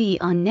movie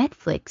on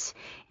Netflix,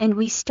 and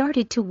we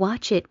started to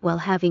watch it while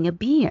having a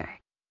beer.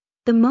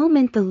 The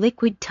moment the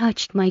liquid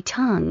touched my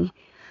tongue,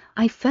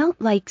 I felt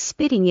like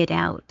spitting it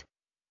out.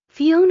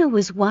 Fiona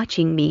was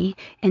watching me,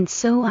 and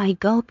so I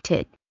gulped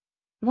it.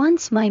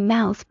 Once my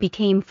mouth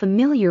became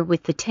familiar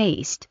with the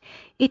taste,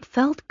 it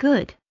felt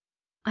good.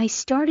 I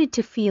started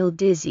to feel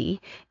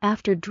dizzy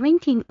after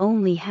drinking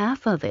only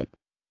half of it.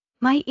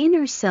 My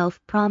inner self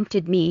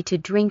prompted me to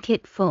drink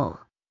it full.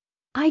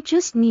 I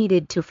just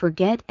needed to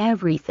forget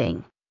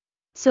everything.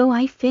 So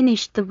I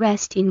finished the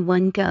rest in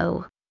one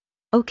go.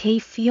 "Okay,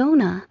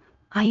 Fiona,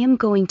 I am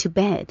going to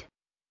bed.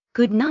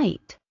 Good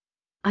night,"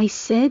 I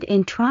said,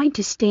 and tried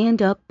to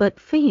stand up but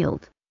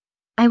failed.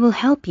 "I will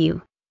help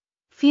you."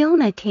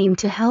 Fiona came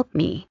to help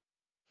me.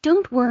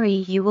 "Don't worry,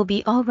 you will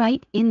be all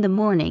right in the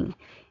morning.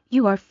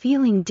 You are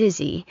feeling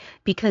dizzy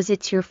because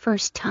it's your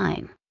first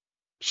time,"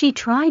 she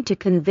tried to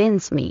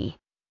convince me.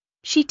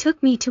 She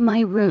took me to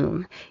my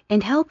room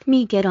and helped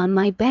me get on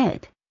my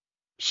bed.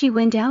 She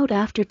went out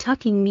after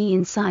tucking me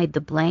inside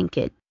the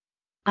blanket.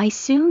 I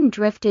soon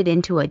drifted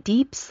into a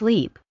deep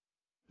sleep.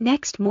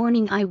 Next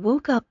morning I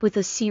woke up with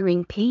a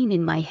searing pain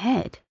in my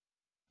head.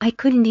 I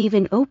couldn't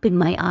even open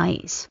my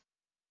eyes.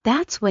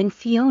 That's when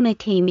Fiona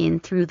came in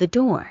through the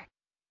door.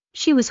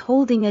 She was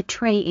holding a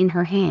tray in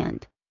her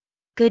hand.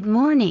 "Good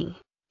morning.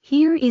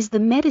 Here is the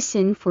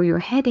medicine for your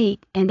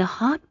headache and a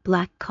hot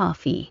black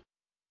coffee.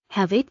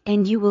 Have it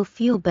and you will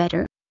feel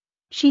better,"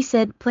 she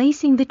said,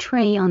 placing the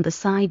tray on the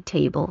side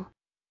table.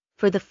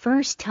 For the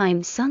first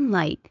time,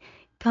 sunlight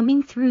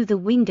coming through the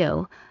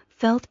window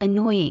felt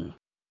annoying.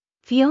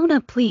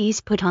 "Fiona, please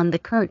put on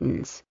the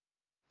curtains,"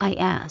 I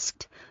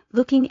asked,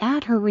 looking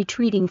at her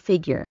retreating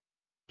figure.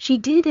 She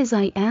did as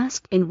I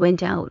asked and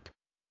went out.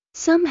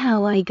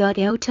 Somehow I got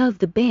out of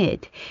the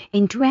bed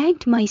and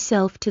dragged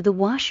myself to the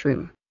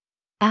washroom.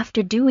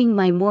 After doing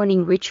my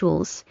morning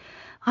rituals,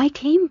 I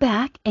came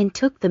back and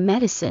took the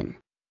medicine.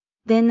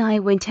 Then I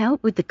went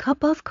out with the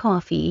cup of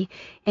coffee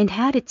and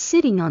had it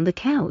sitting on the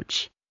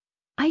couch.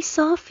 I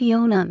saw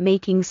Fiona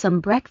making some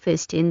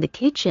breakfast in the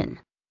kitchen.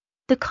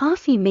 The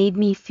coffee made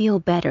me feel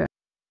better.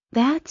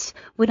 That's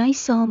when I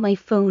saw my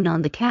phone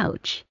on the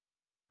couch.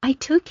 I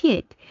took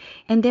it,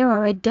 and there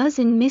are a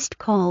dozen missed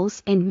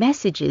calls and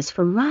messages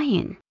from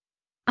Ryan.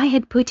 I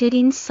had put it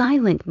in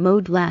silent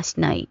mode last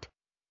night.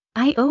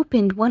 I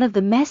opened one of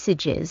the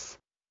messages.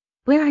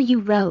 "Where are you,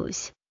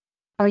 Rose?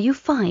 Are you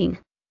fine?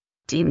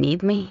 Do you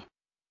need me?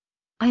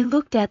 I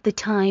looked at the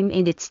time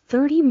and it's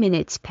 30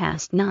 minutes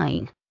past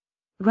 9.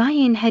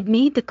 Ryan had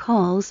made the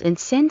calls and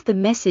sent the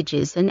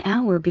messages an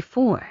hour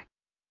before.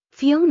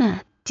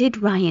 Fiona,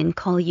 did Ryan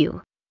call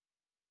you?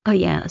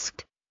 I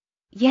asked.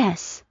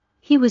 Yes,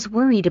 he was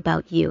worried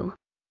about you.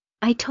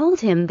 I told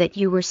him that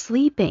you were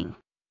sleeping.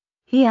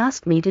 He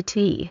asked me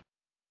to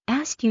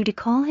ask you to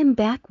call him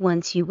back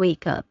once you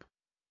wake up.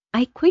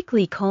 I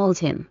quickly called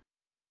him.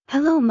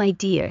 Hello, my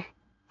dear.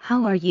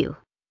 How are you?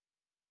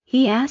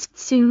 He asked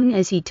soon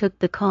as he took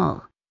the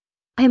call.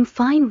 I'm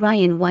fine,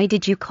 Ryan. Why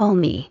did you call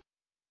me?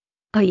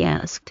 I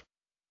asked.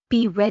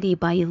 Be ready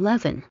by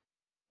 11.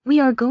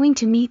 We are going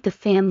to meet the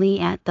family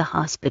at the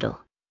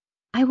hospital.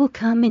 I will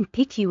come and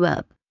pick you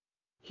up,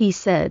 he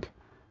said,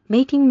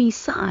 making me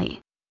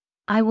sigh.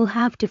 I will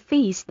have to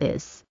face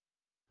this.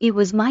 It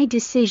was my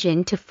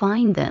decision to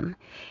find them,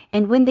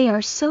 and when they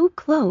are so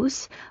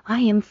close, I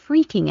am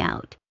freaking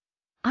out.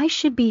 I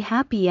should be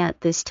happy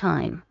at this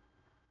time,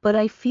 but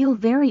I feel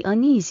very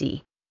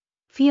uneasy.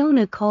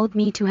 Fiona called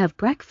me to have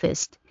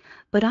breakfast,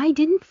 but I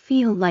didn't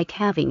feel like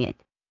having it.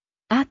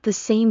 At the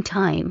same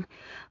time,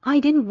 I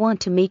didn't want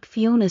to make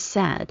Fiona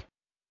sad.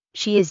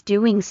 She is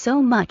doing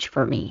so much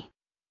for me.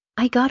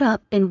 I got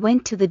up and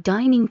went to the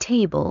dining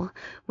table,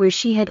 where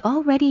she had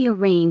already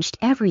arranged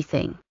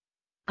everything.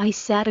 I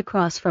sat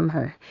across from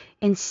her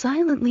and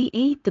silently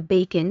ate the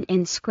bacon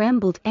and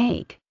scrambled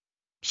egg.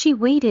 She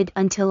waited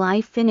until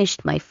I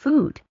finished my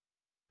food.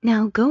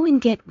 Now go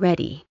and get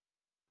ready.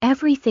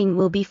 Everything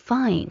will be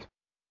fine.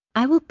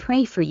 I will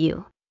pray for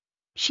you.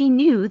 She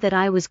knew that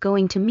I was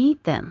going to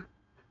meet them,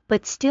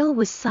 but still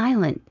was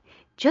silent,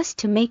 just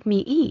to make me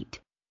eat.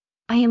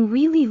 I am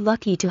really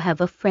lucky to have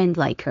a friend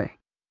like her.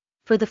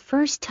 For the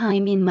first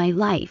time in my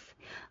life,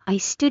 I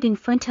stood in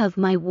front of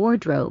my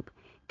wardrobe,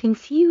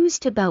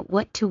 confused about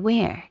what to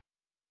wear.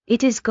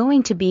 It is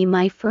going to be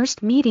my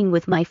first meeting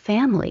with my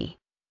family.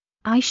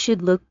 I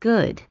should look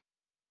good.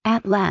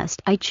 At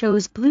last I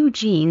chose blue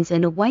jeans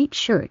and a white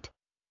shirt.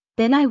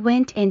 Then I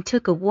went and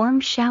took a warm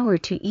shower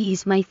to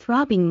ease my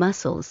throbbing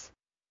muscles.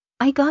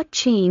 I got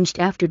changed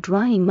after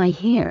drying my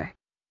hair.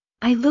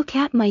 I look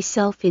at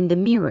myself in the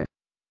mirror.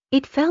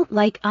 It felt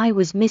like I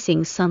was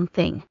missing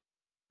something.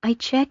 I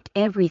checked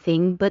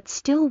everything but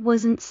still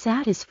wasn't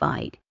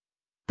satisfied.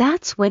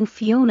 That's when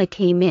Fiona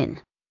came in.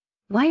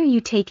 Why are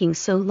you taking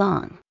so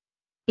long?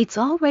 It's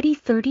already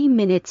 30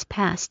 minutes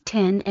past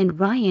 10 and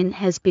Ryan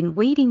has been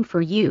waiting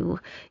for you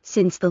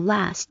since the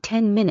last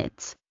 10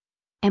 minutes.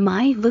 Am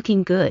I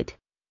looking good?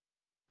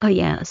 I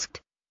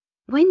asked.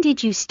 When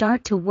did you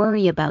start to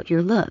worry about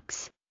your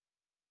looks?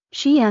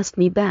 She asked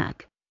me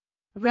back.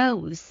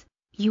 Rose,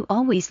 you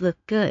always look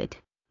good.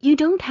 You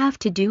don't have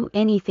to do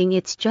anything,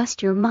 it's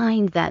just your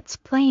mind that's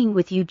playing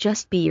with you.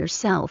 Just be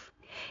yourself.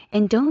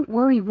 And don't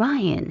worry,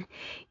 Ryan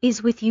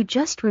is with you.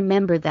 Just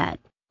remember that,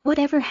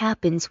 whatever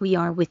happens, we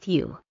are with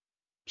you.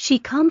 She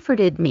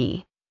comforted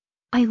me.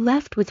 I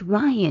left with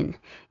Ryan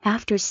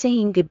after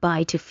saying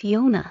goodbye to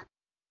Fiona.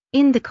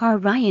 In the car,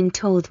 Ryan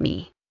told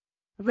me,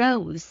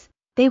 Rose,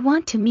 they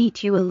want to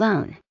meet you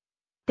alone.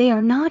 They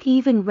are not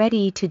even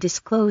ready to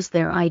disclose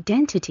their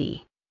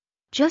identity.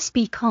 Just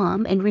be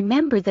calm and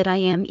remember that I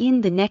am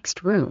in the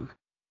next room.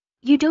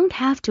 You don't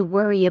have to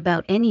worry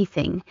about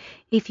anything.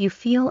 If you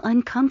feel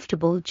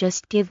uncomfortable,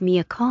 just give me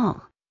a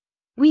call.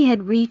 We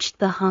had reached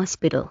the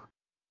hospital.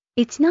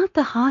 It's not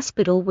the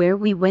hospital where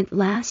we went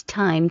last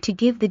time to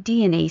give the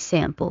DNA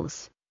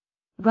samples.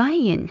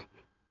 Ryan,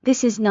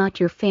 this is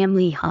not your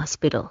family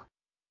hospital.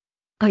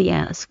 I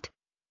asked.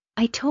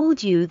 I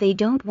told you they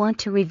don't want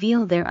to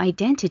reveal their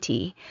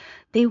identity.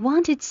 They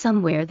wanted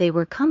somewhere they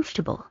were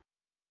comfortable.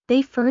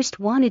 They first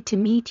wanted to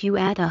meet you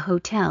at a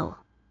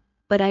hotel,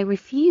 but I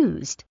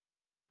refused.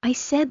 I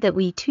said that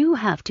we too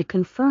have to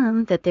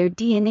confirm that their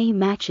DNA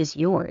matches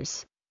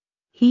yours.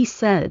 He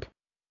said.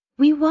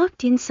 We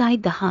walked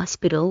inside the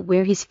hospital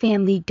where his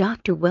family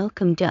doctor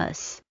welcomed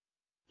us.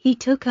 He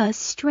took us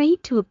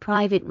straight to a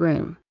private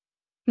room.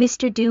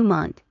 Mr.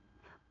 Dumont,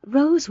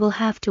 Rose will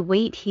have to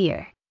wait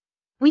here.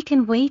 We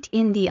can wait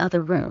in the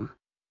other room.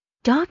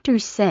 Doctor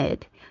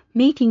said,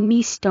 making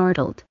me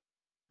startled.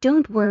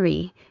 Don't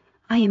worry,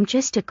 I am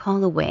just a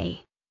call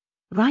away.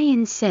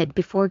 Ryan said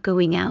before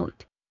going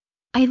out.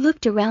 I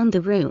looked around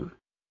the room.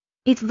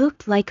 It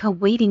looked like a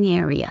waiting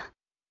area.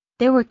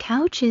 There were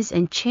couches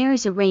and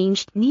chairs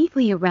arranged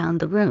neatly around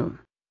the room.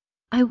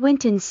 I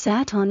went and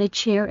sat on a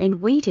chair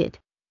and waited.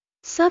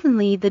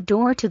 Suddenly the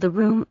door to the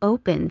room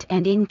opened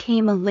and in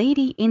came a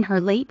lady in her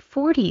late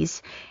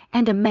 40s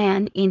and a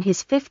man in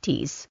his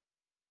 50s.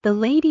 The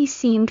lady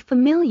seemed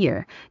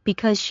familiar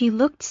because she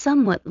looked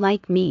somewhat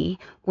like me,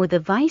 or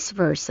the vice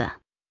versa.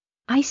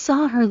 I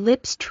saw her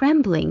lips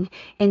trembling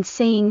and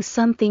saying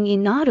something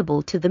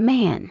inaudible to the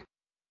man.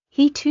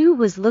 He too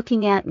was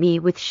looking at me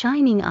with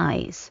shining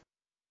eyes.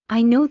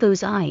 I know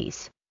those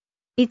eyes.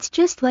 It's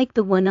just like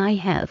the one I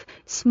have,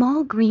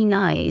 small green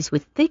eyes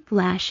with thick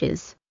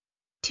lashes.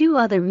 Two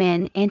other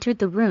men entered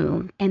the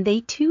room and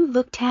they too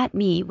looked at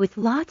me with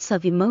lots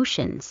of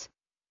emotions.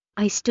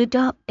 I stood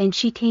up and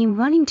she came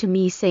running to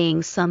me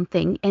saying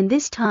something, and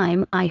this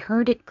time I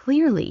heard it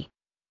clearly.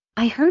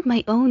 I heard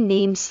my own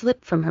name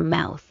slip from her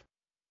mouth.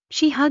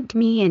 She hugged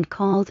me and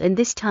called, and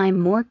this time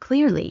more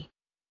clearly,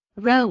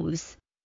 "Rose."